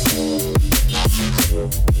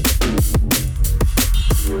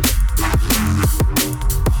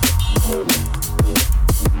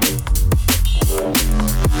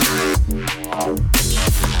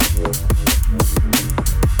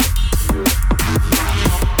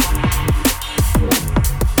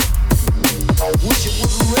 Wish it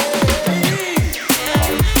was rain.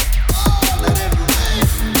 Oh, let it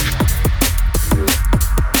rain.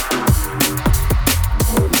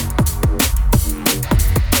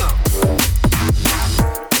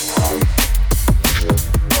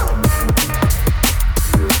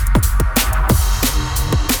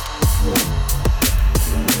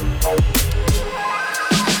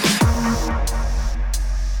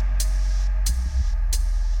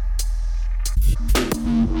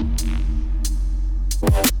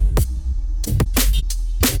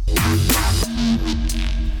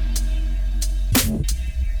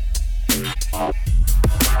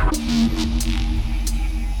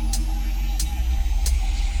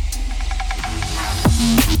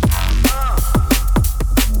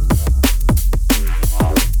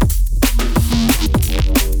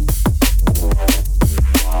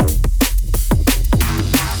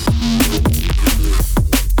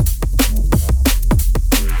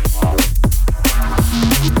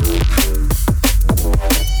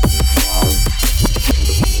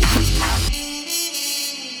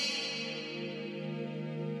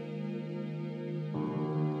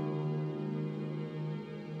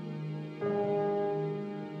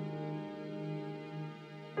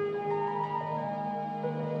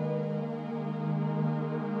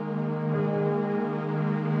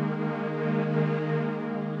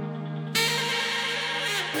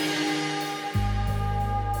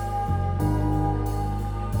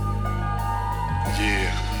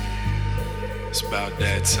 Yeah, it's about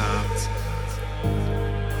that time.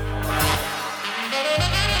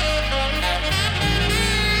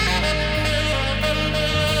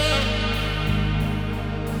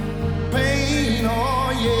 Pain,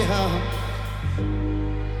 oh yeah.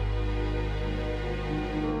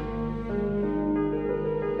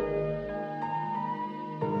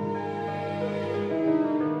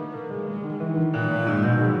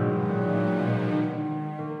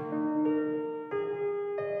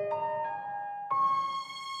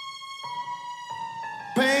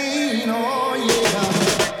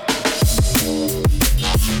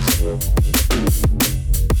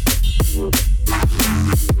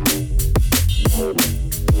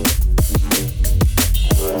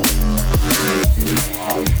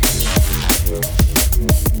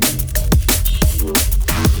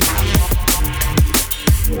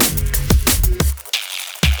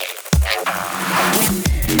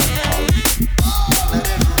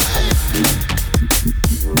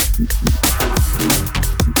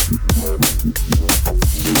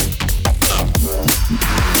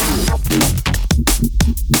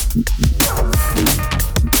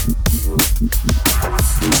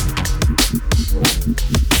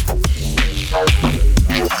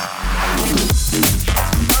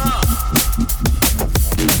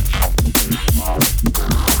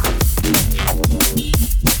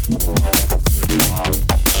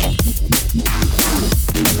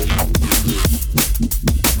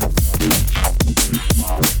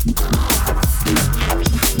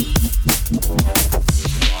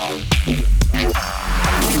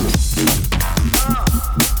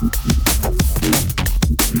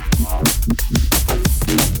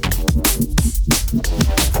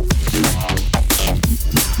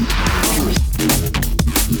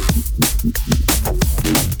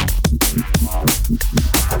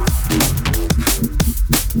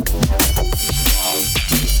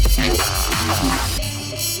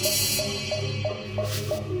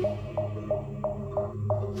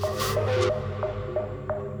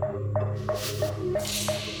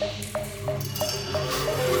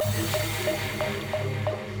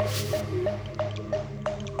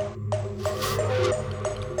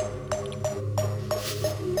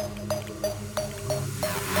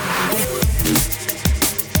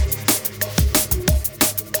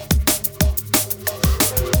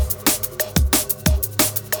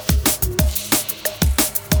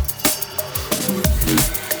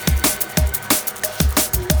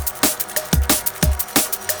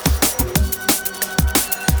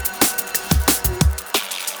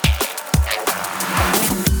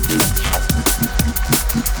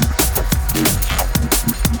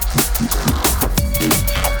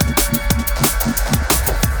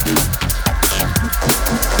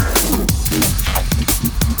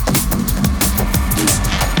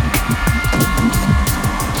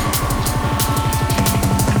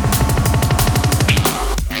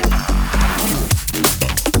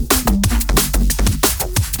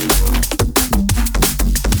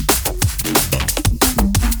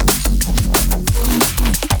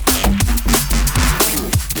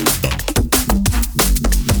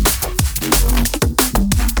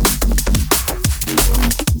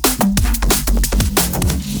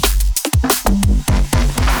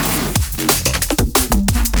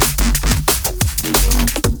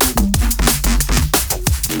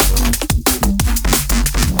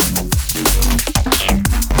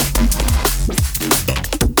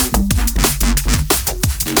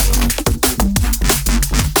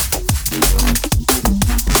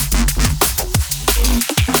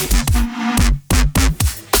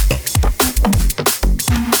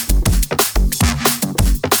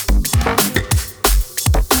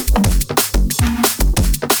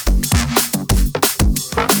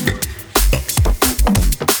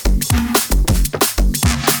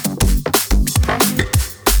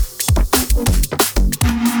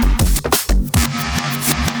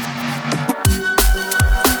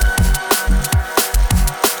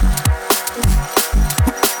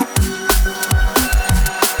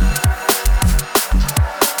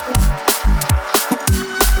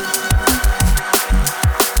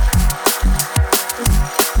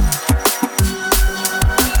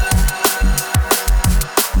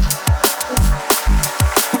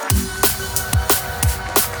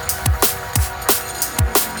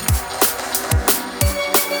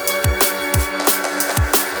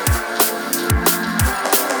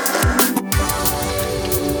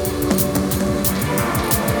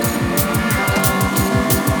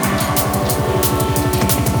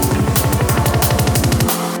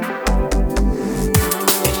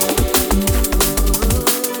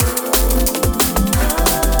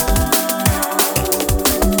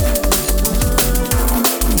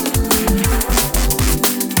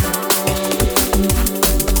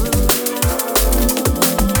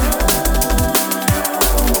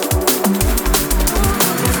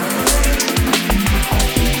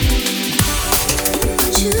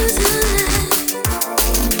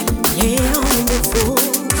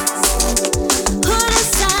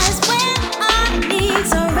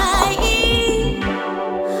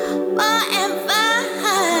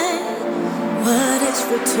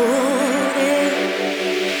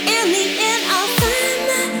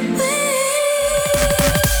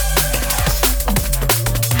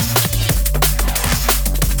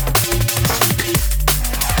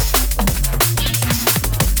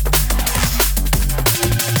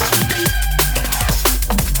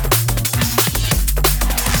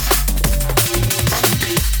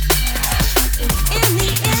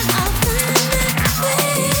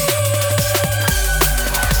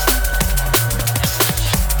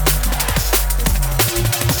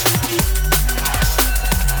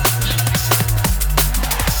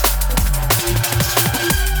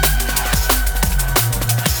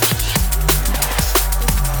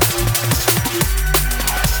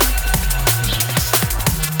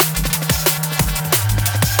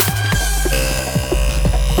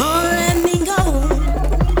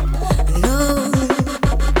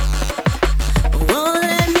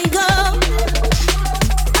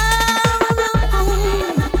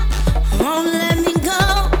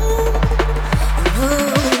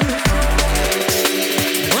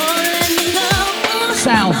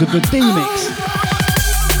 Of the D-Mix.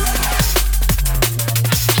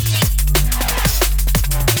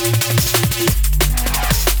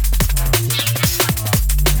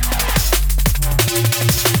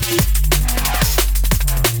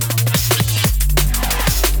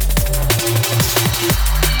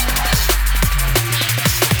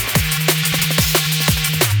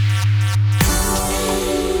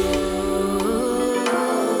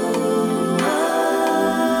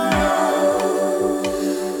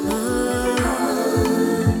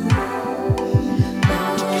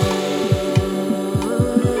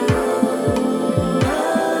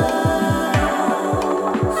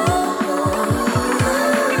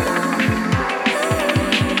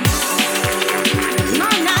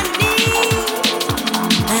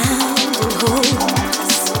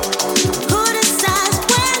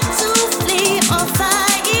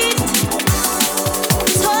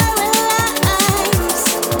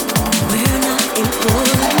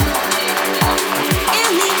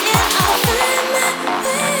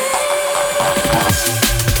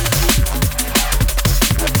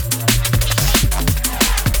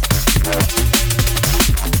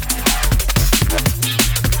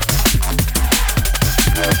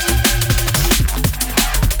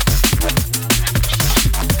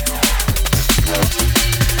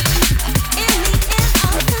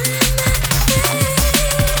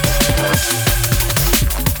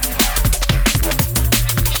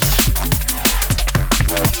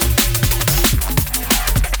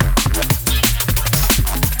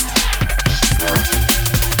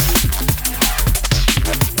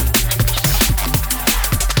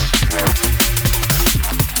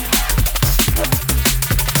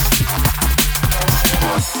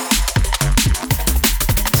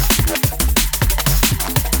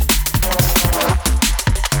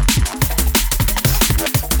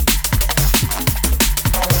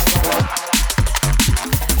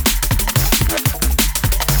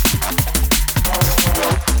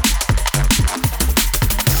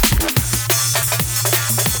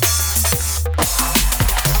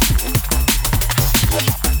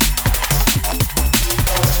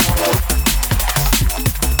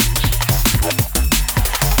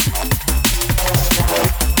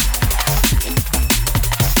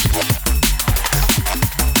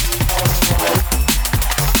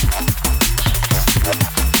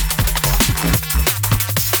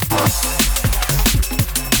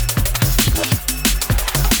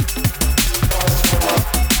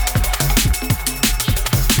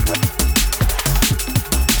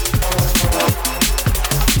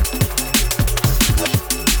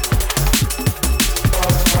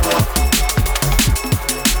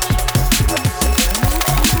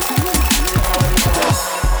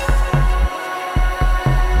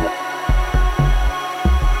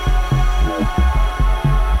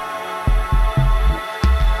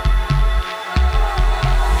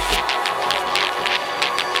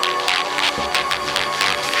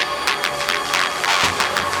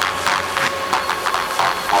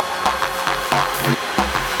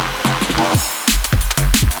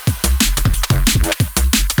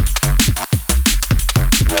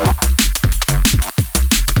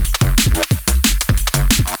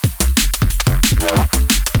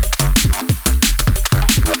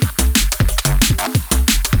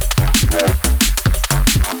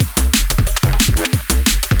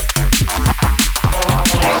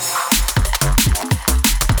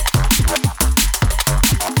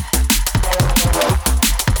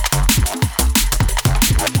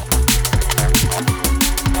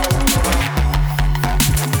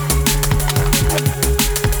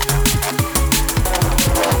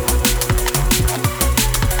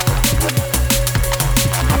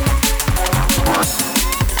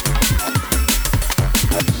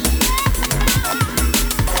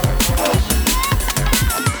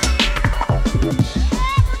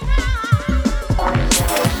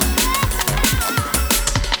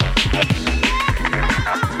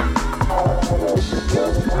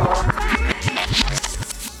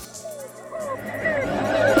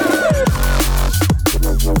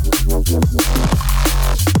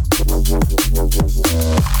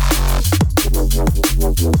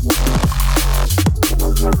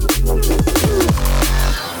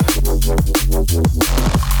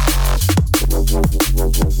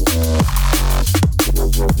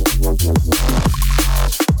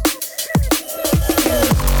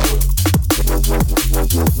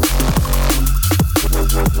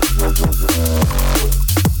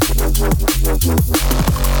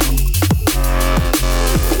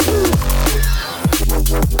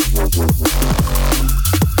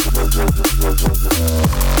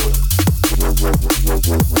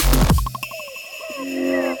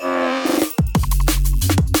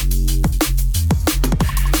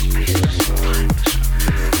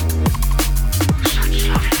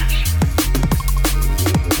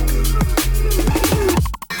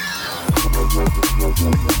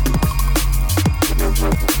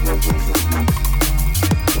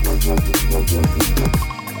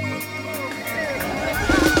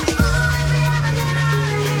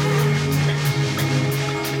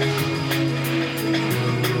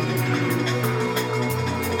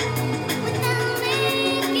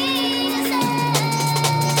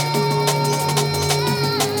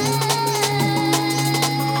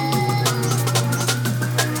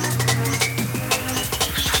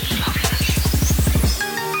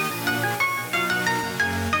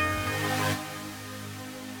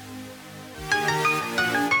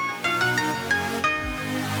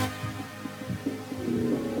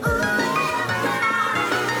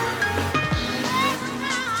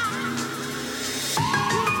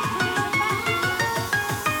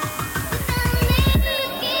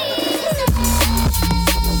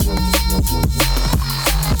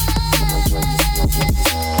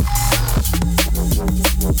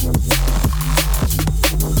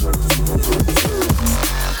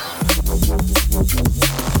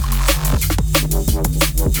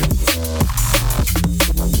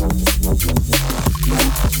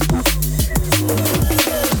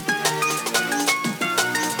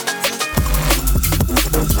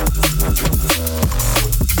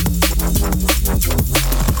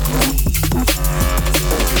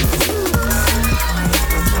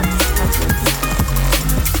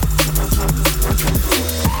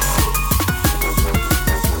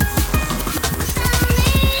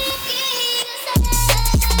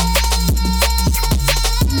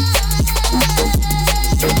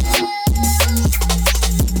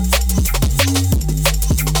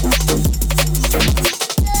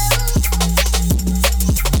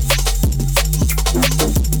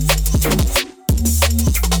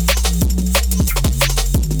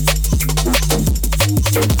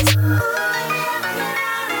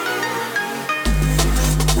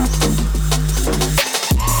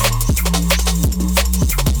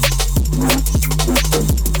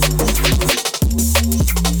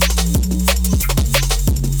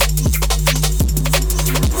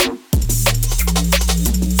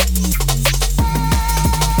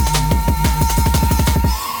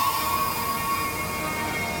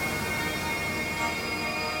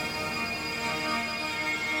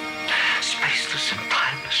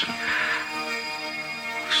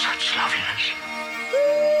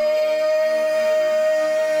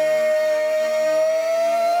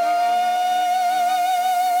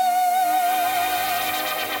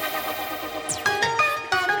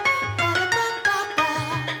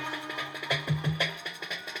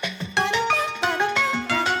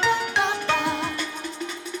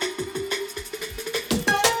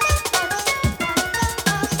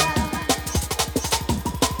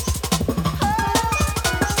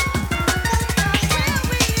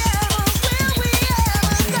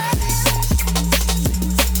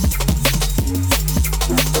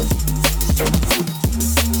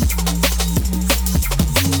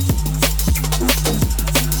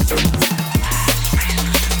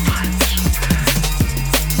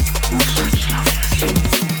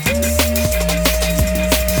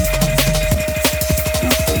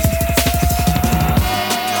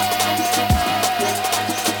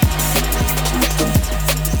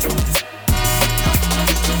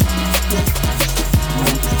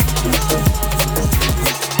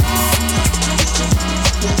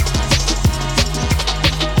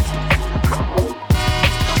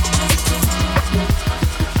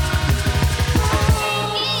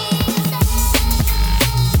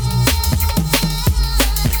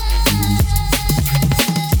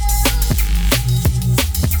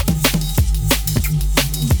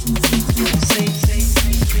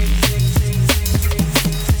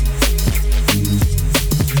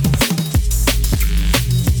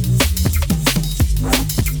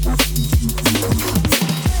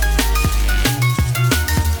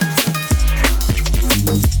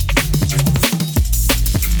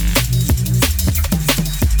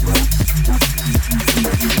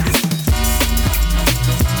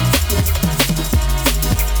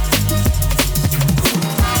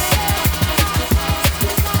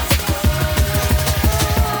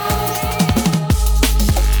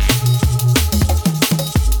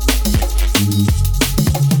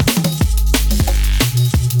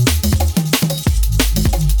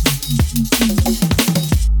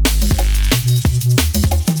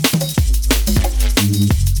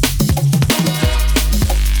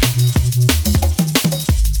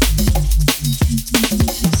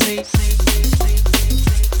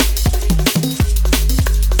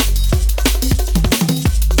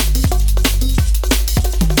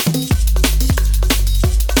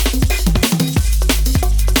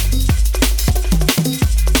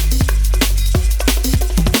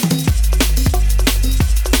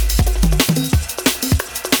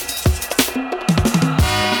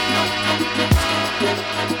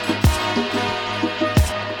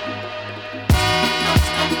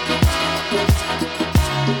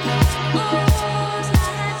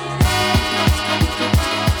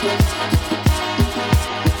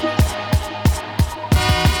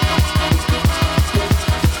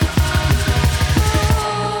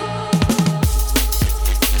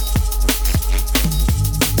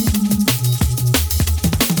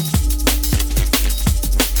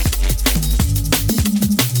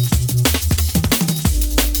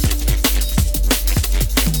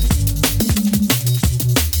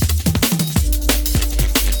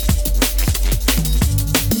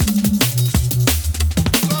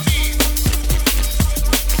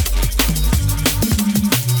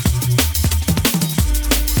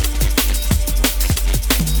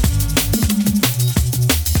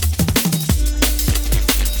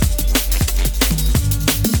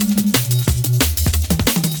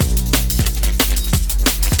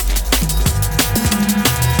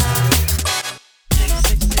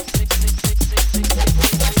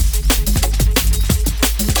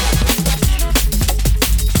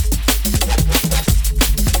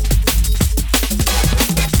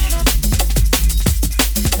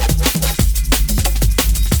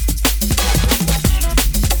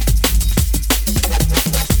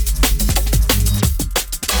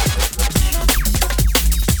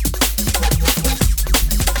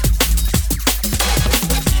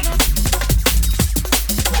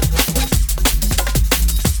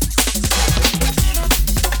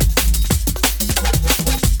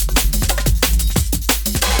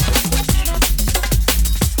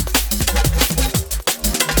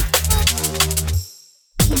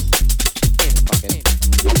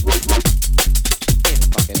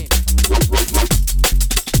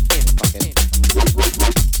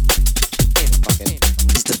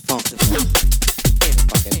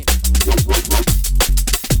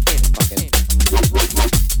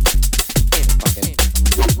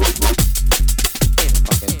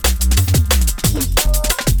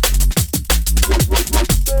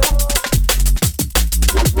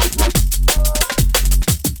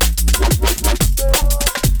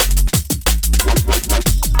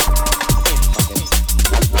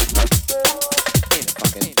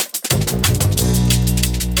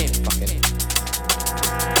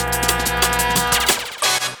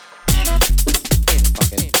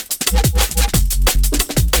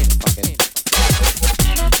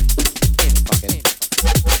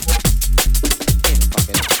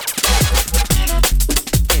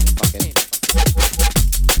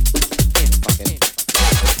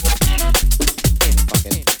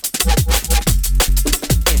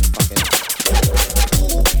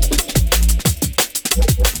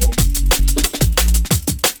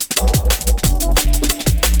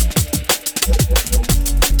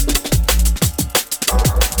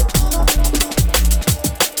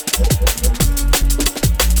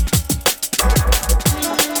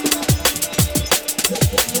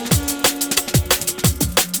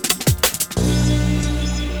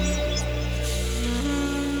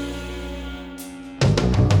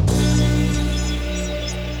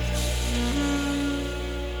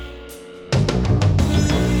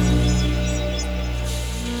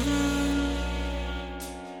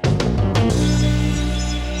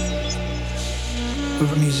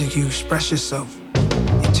 of music, you express yourself.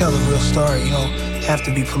 You tell a real story. You don't have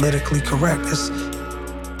to be politically correct.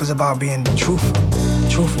 It's about being truthful.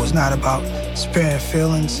 Truthful is not about sparing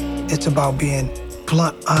feelings. It's about being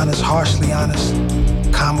blunt, honest, harshly honest,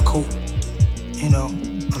 comical,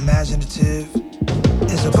 imaginative.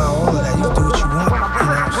 It's about all of that. You do what you want,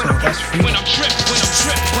 so that's free. When I'm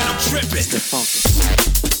tripping, it's the funk.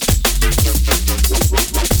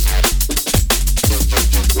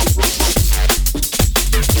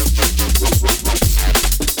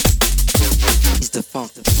 It's the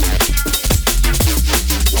funk.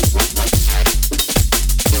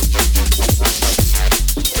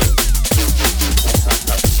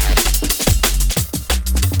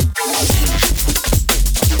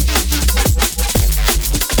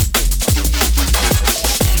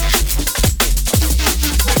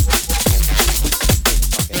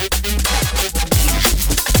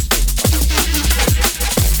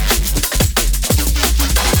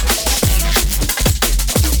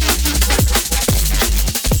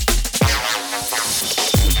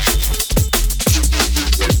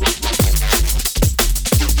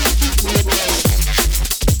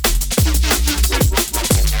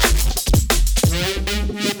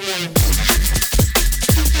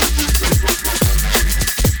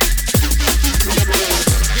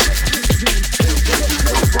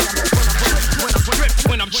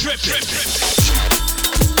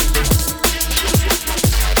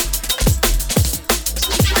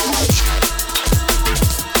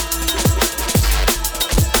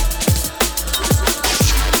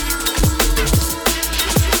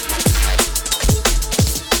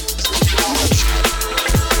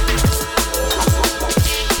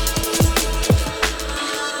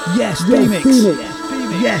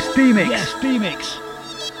 Yes, D-Mix.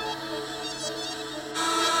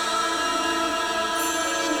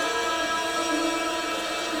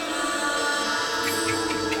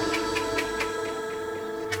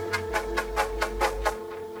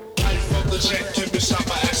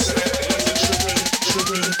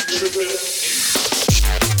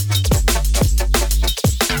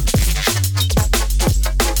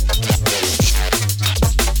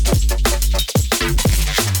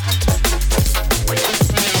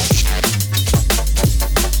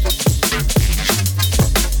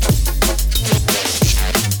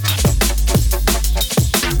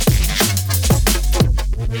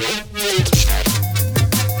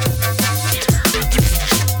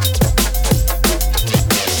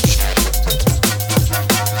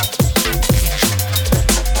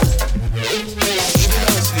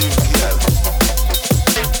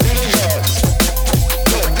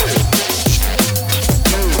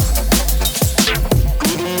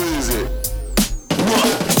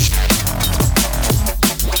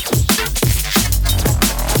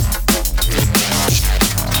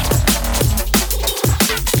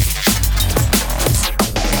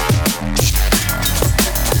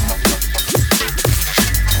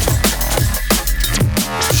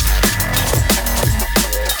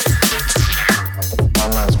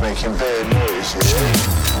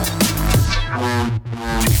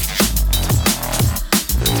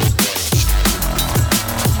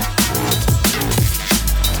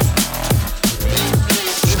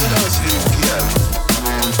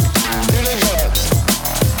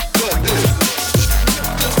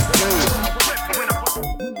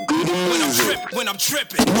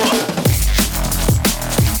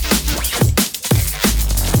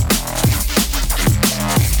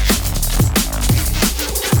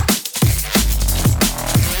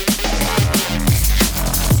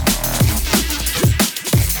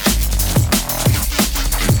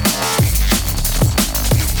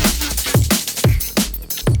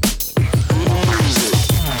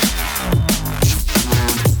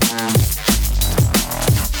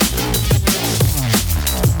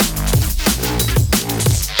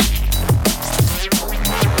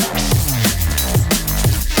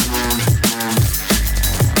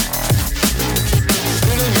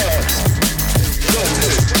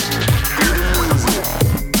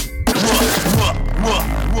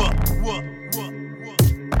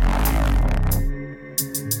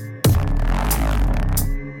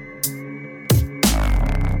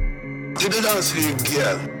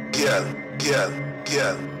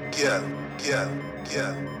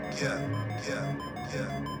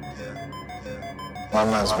 My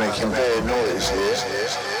man's making bad noise here.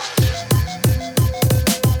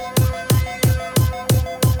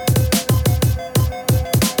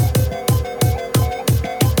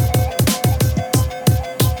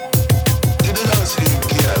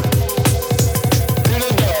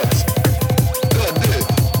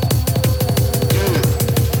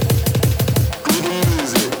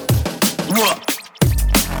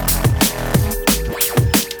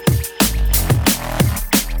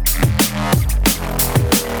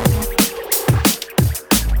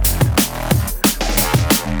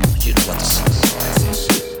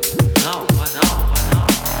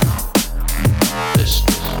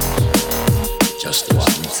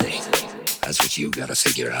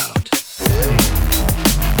 figure out.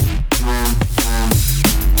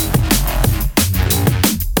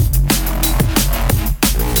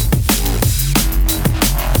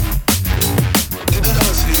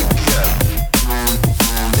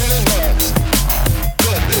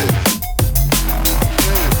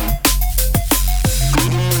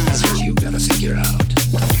 You gotta figure out.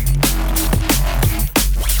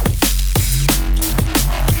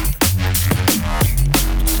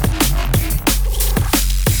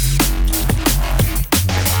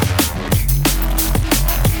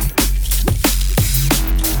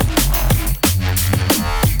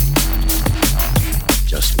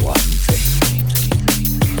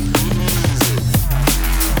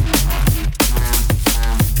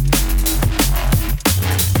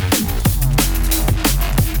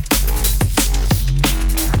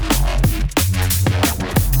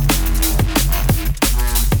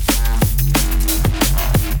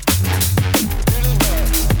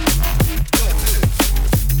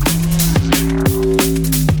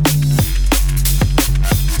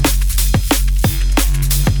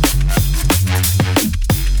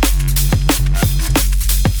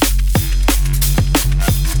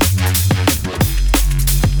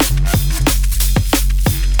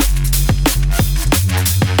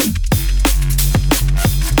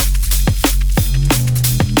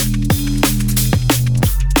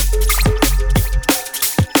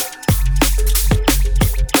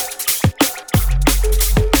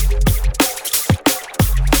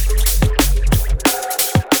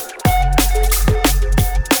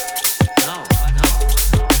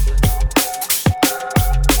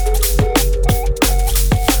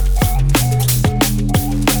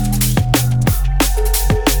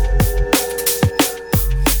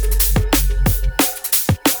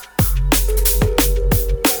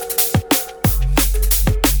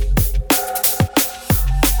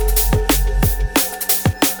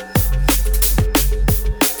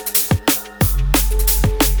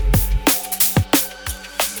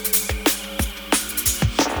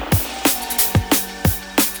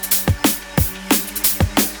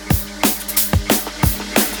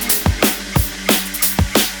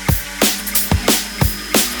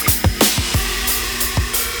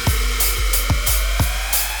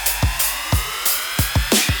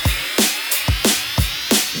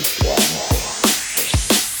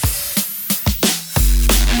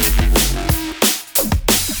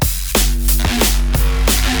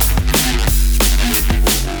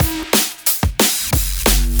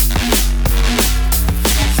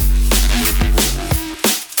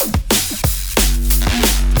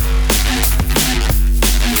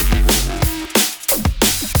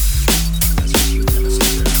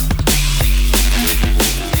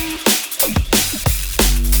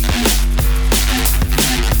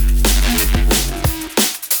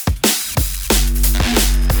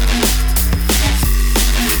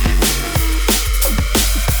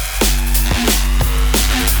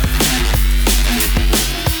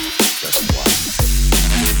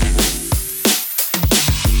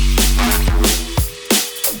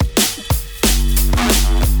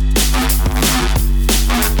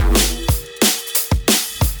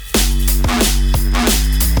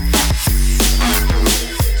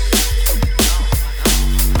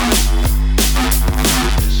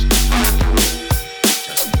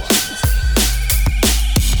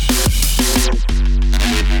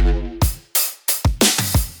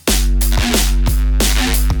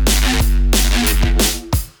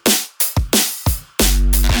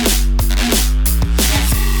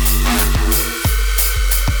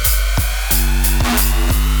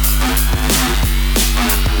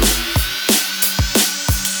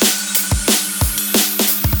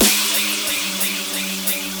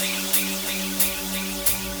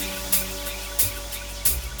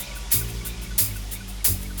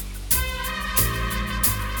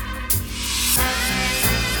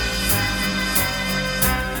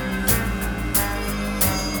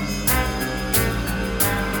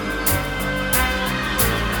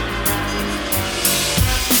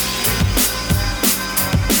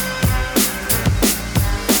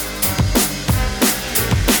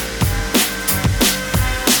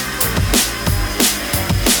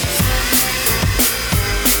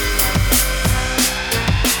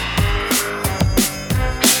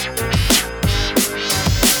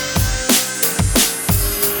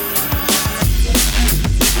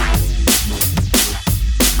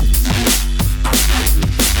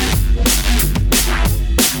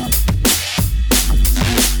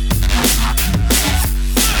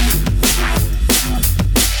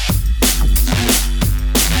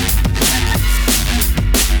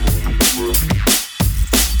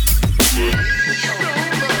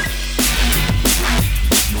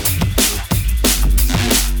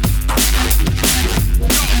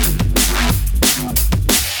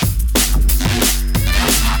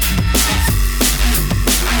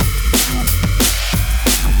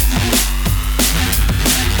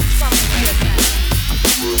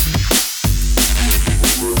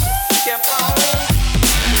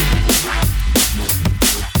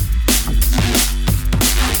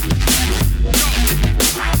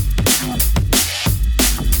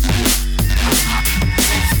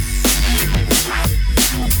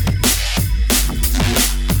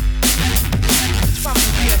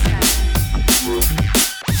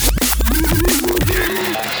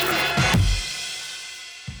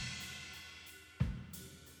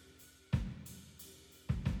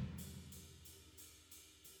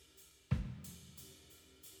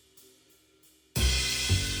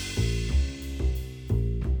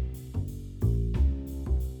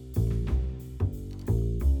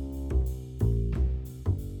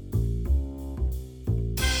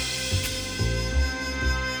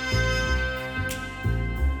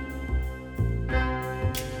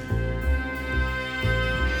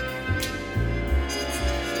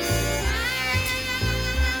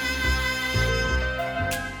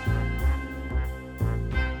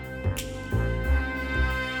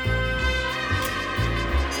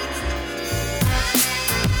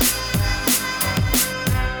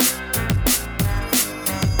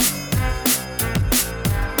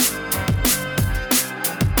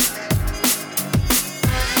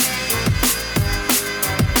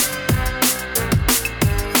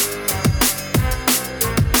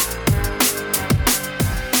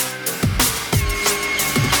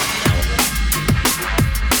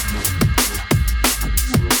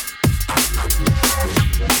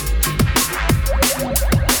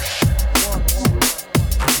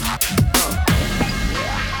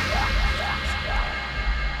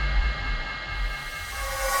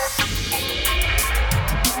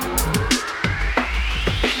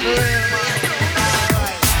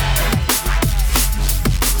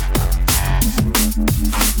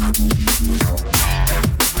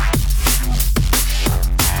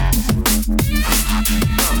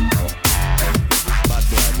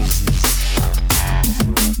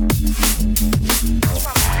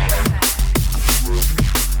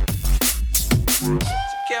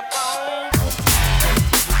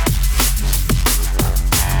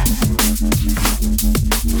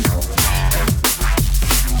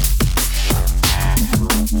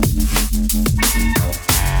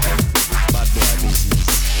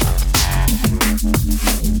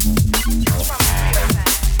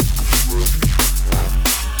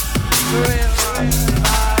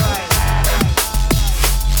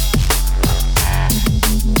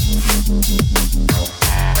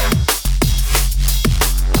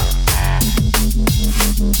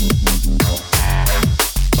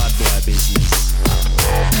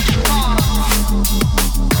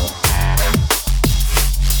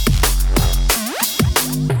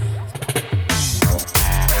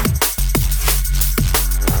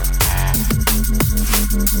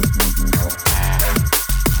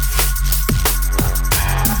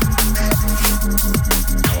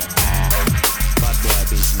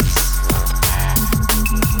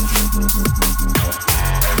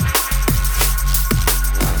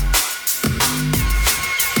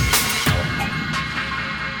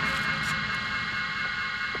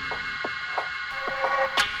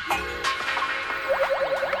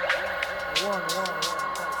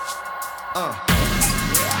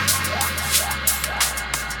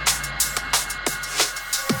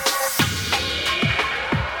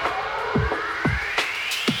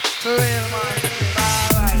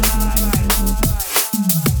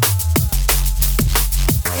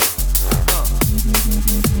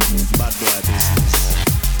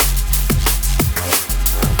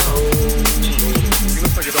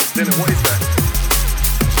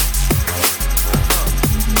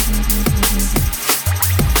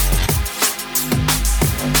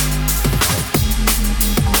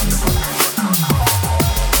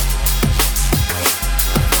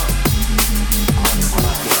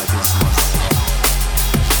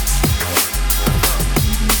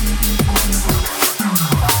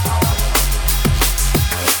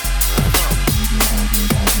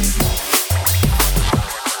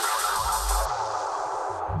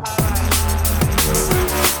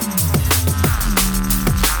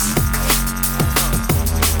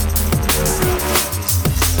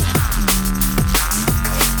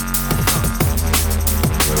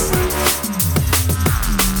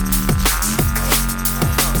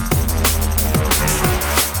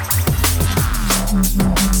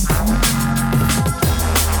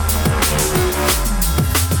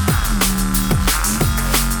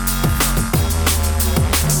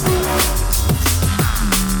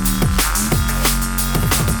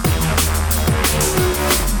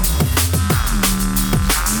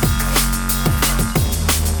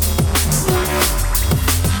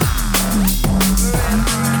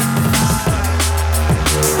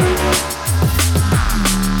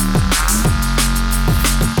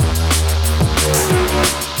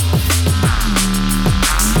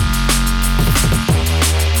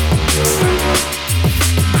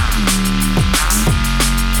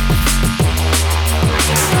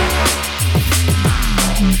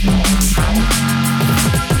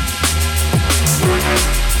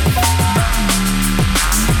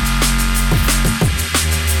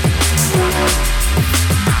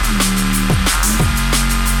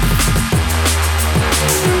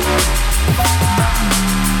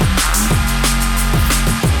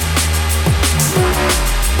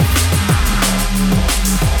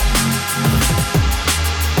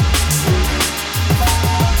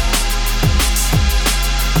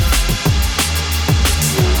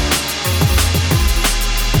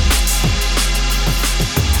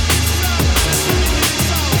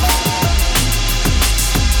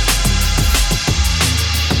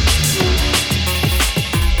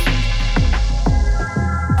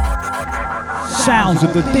 Sounds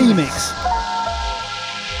of the D-Mix.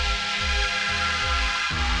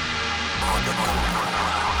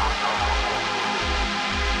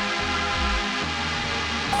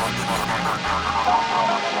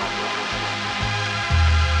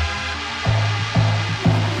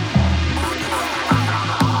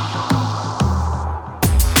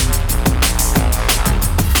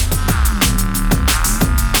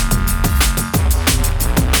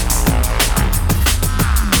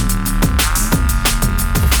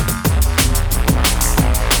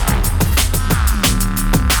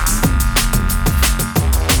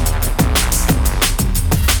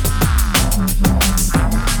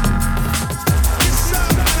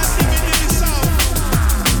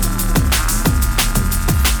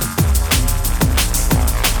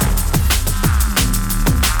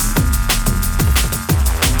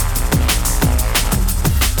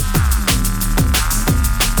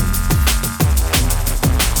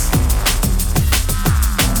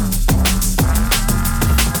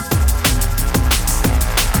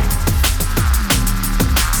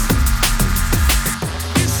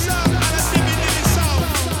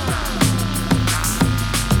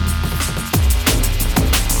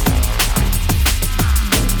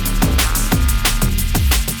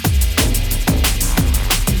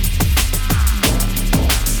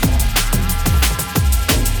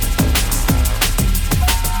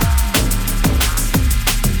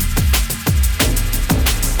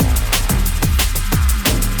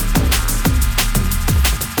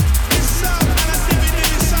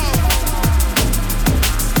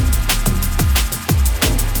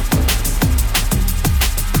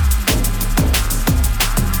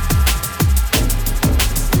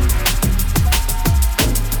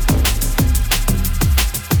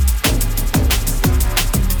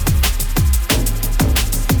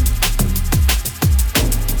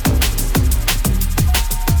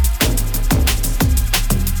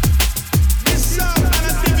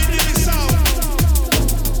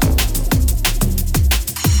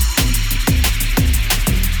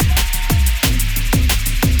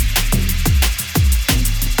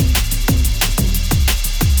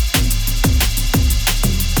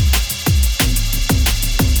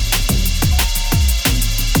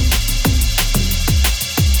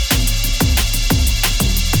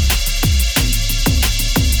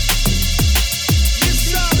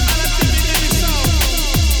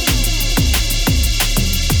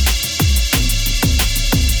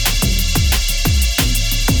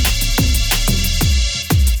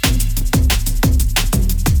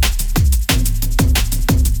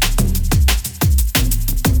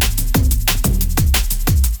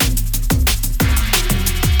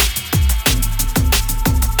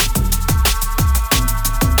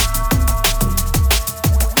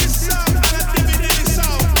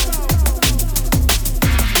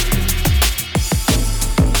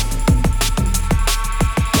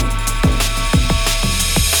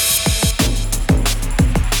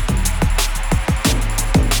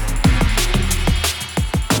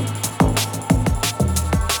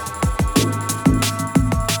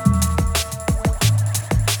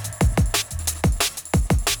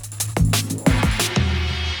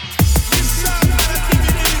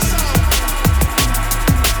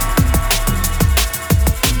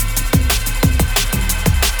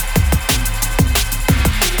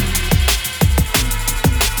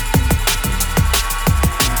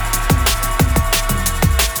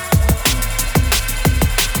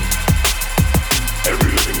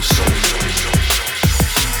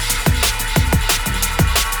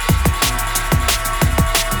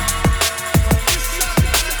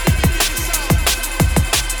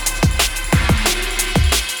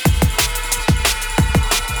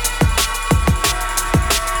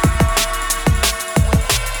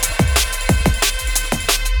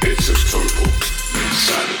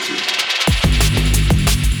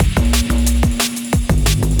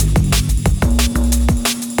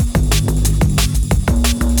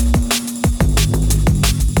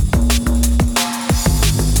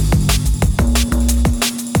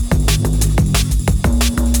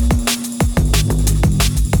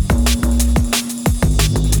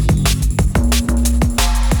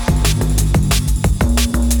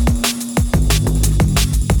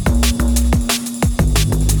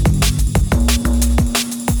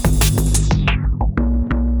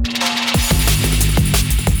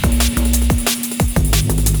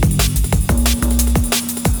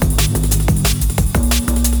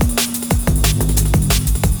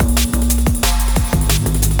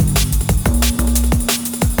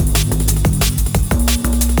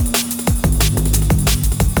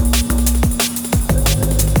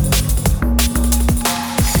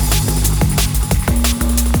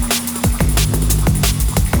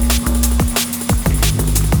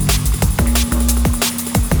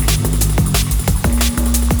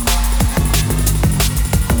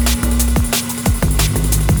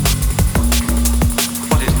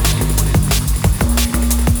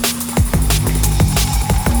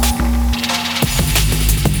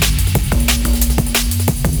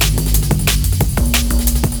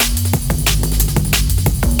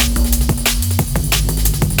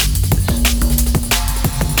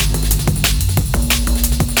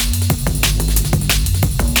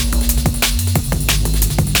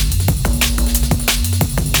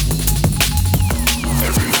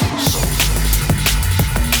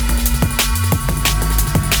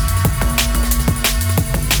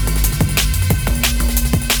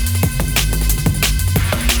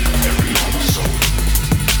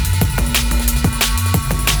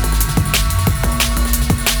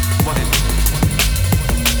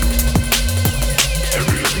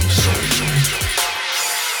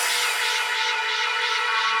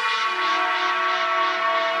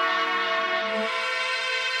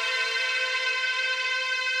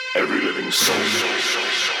 It's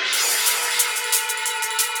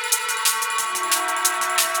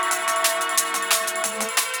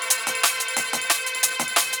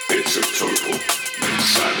a total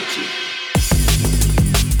insanity.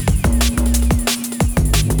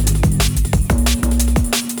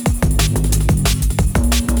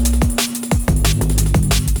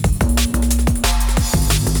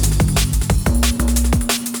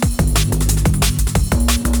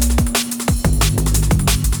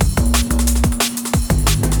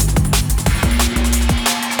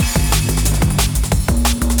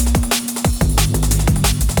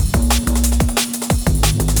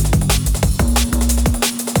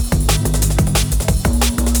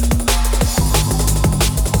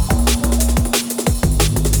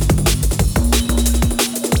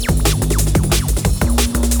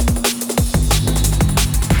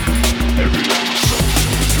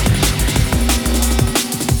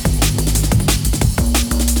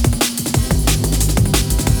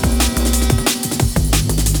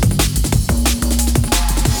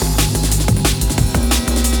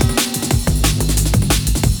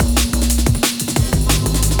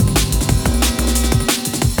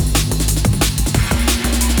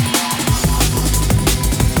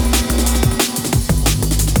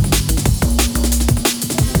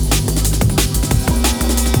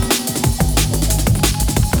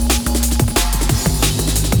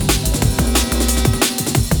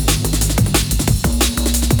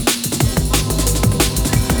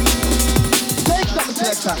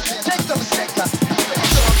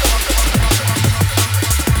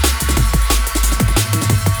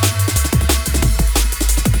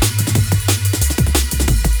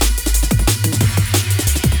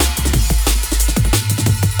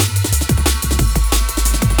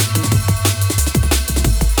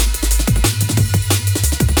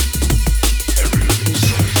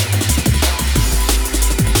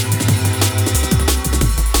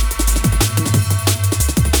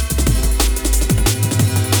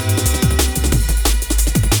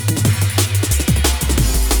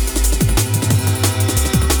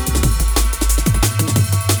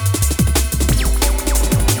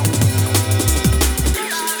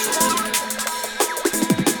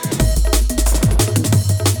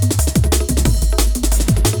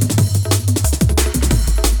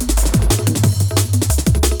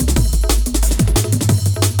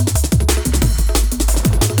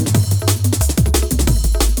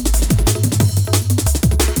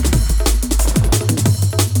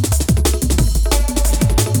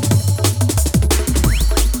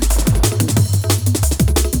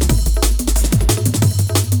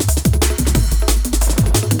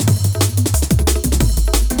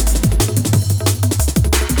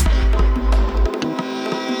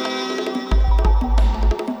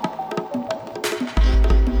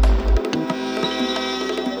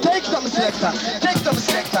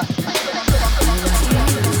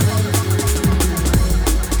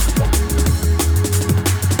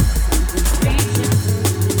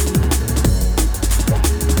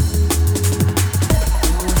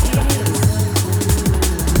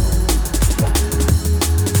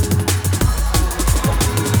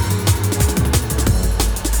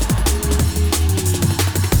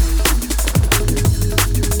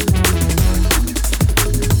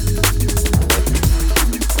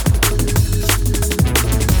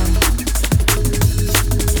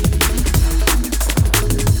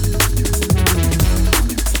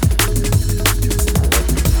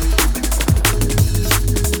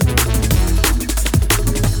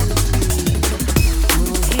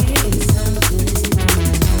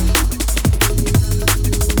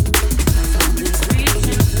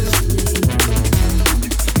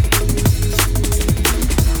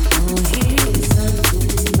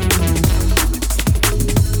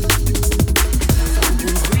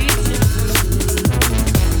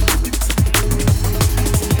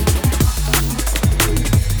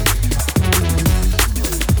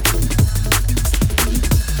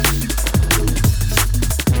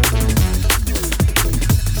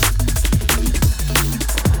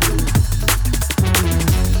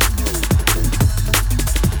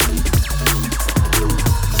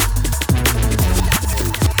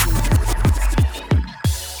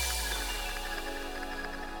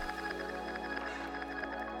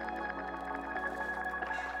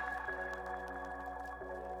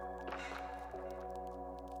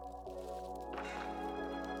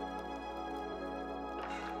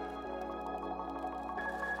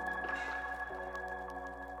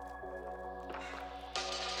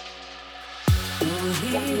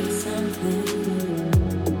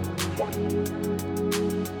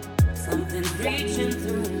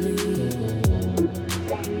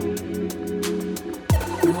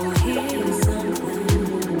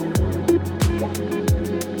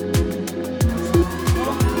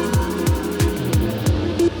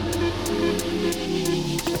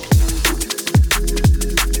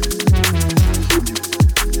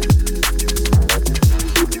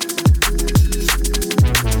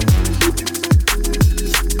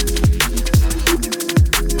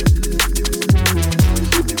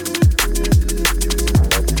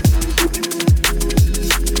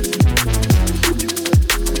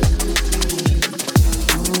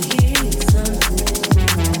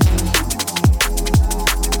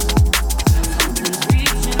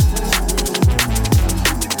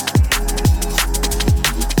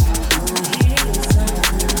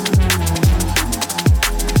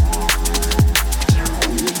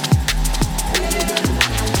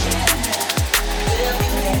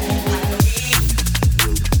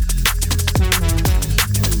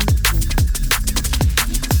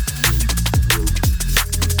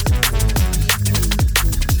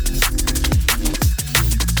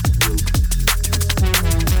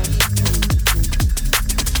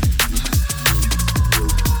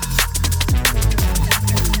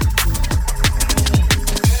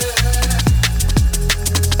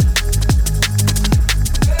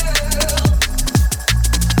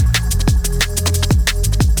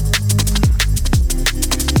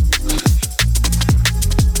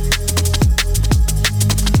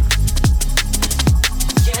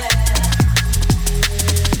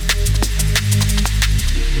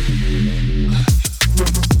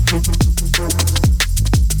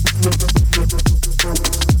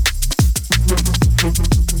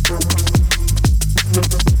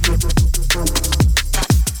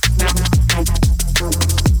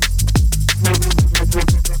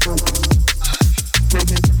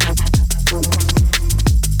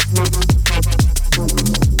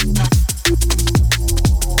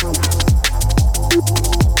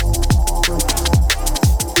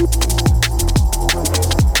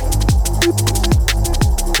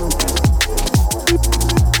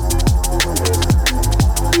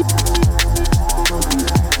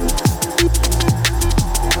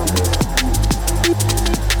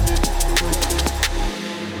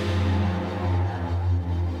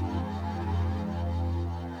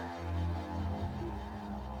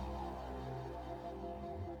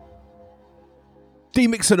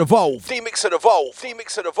 D-Mix and Evolve. D-Mix and Evolve.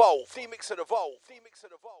 D-Mix and Evolve. D-Mix and Evolve. D-Mix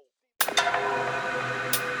and Evolve.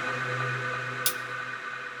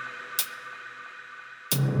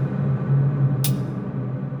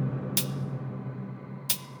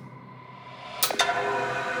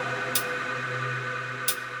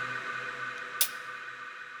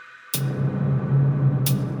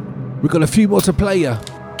 We've got a few more to play ya.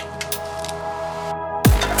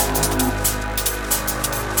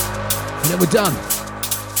 And then we're done.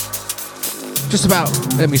 Just about,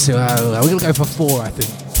 let me see, we're going to go for 4, I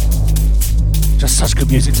think. Just such good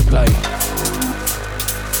music to play.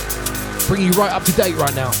 Bring you right up to date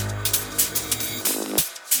right now.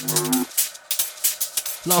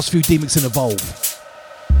 Last few D-Mix and Evolve.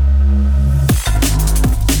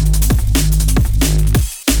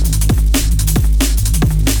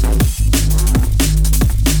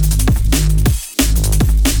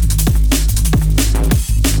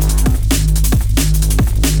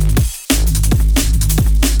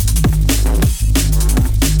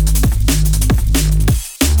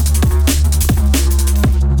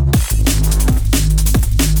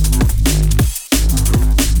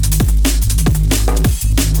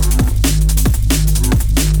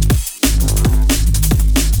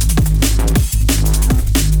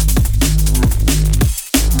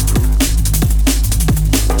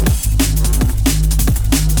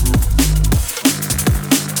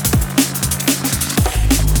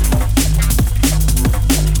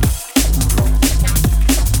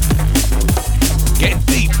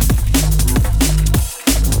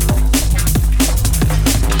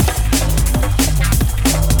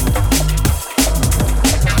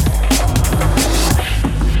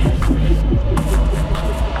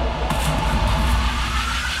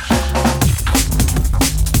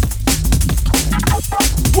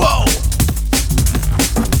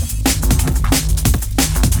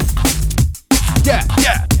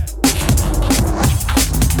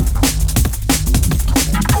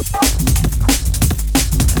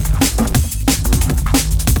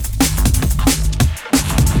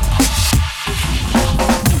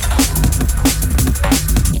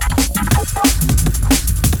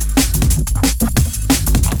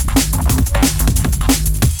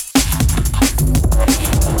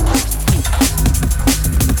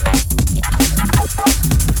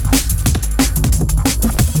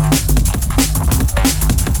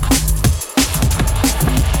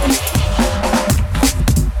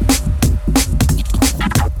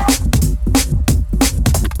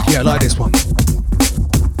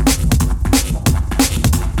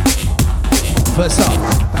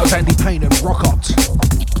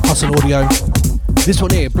 This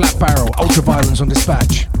one here, Black Barrel, Ultraviolence on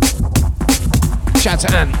Dispatch. Shout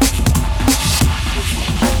to Anne.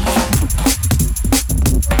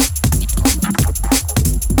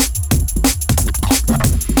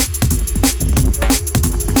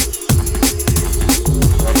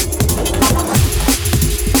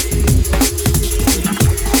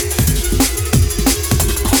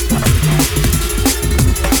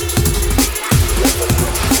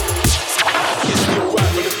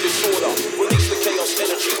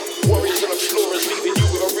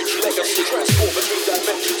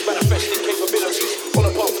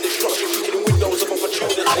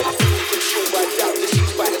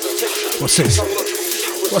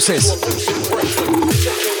 What's this?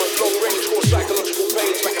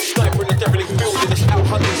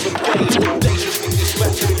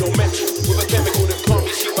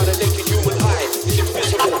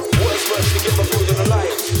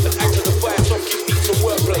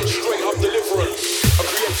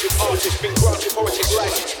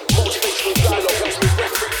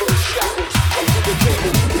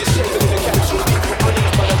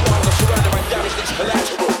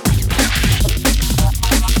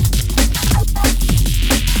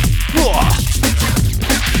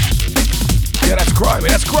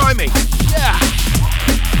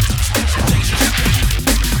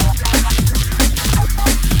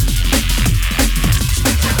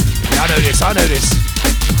 I know this.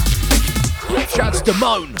 Shouts to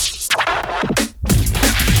Moan.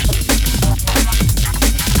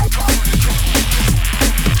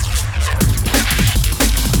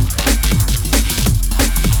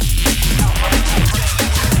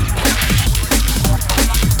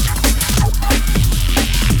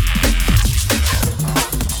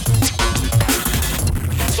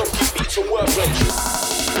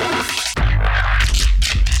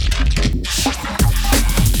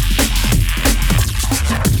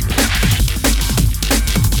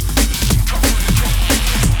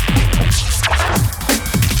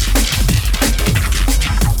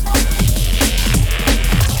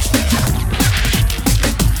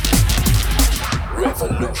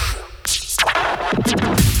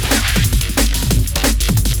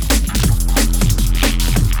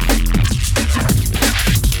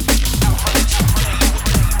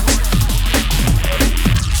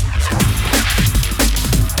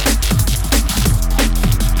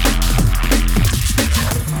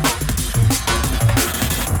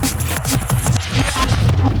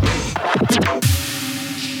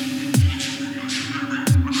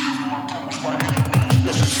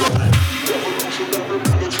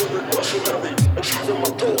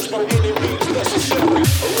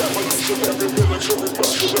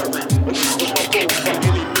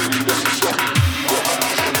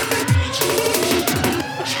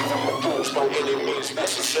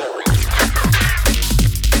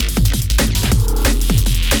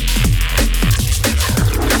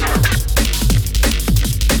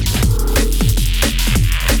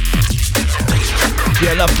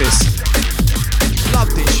 Yeah, love this.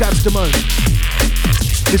 Loved it. Shabs Damone.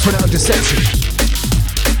 This one out on Deception.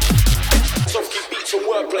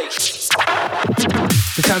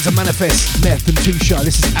 The sounds of Manifest, Meth and Too Shy.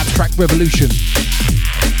 This is Abstract Revolution.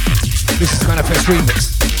 This is Manifest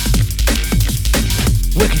Remix.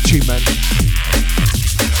 Wicked tune, man.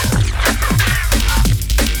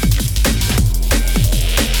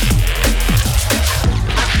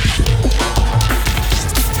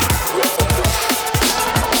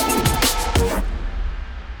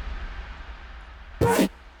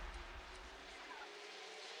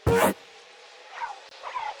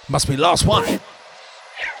 Must be last one.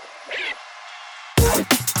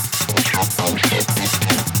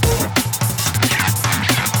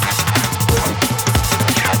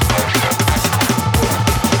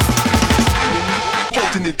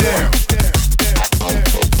 Holding it down.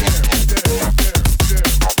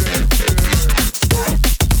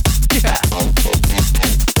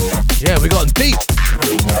 Yeah, we got deep.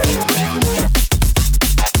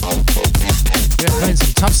 Yeah, playing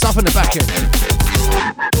some tough stuff in the back end.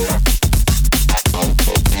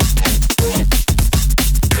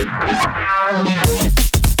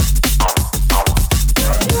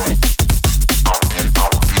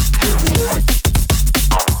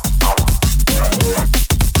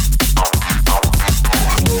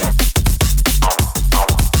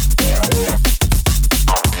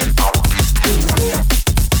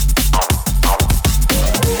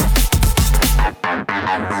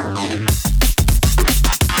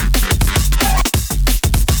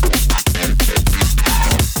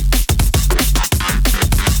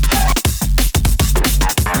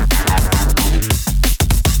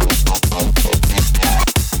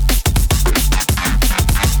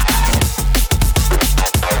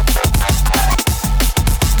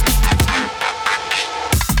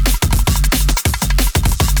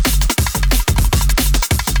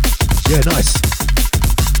 Yeah, nice.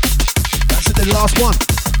 That's it then, last one.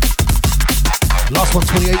 Last one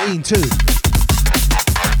 2018 too.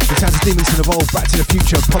 The sounds of Demons and Evolve, Back to the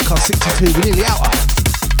Future, podcast 62, we're nearly out.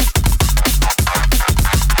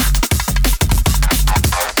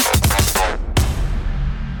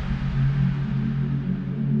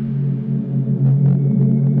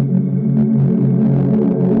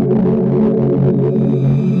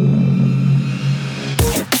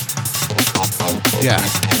 Yeah.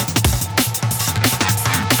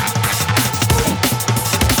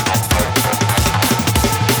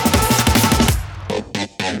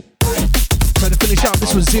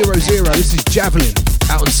 This was 0-0. This is Javelin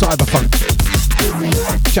out on Cyberfunk.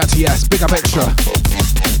 Shout to Yas, big up extra.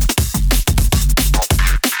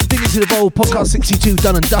 Digging to the Bowl, podcast 62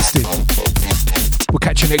 done and dusted. We'll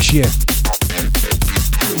catch you next year.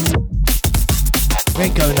 We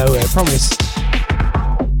ain't going nowhere, promise.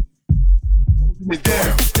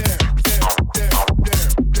 Down.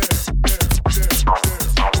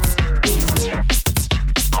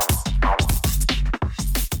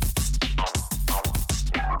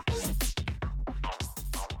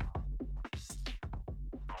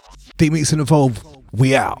 D-Mix and Evolve,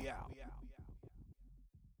 we out.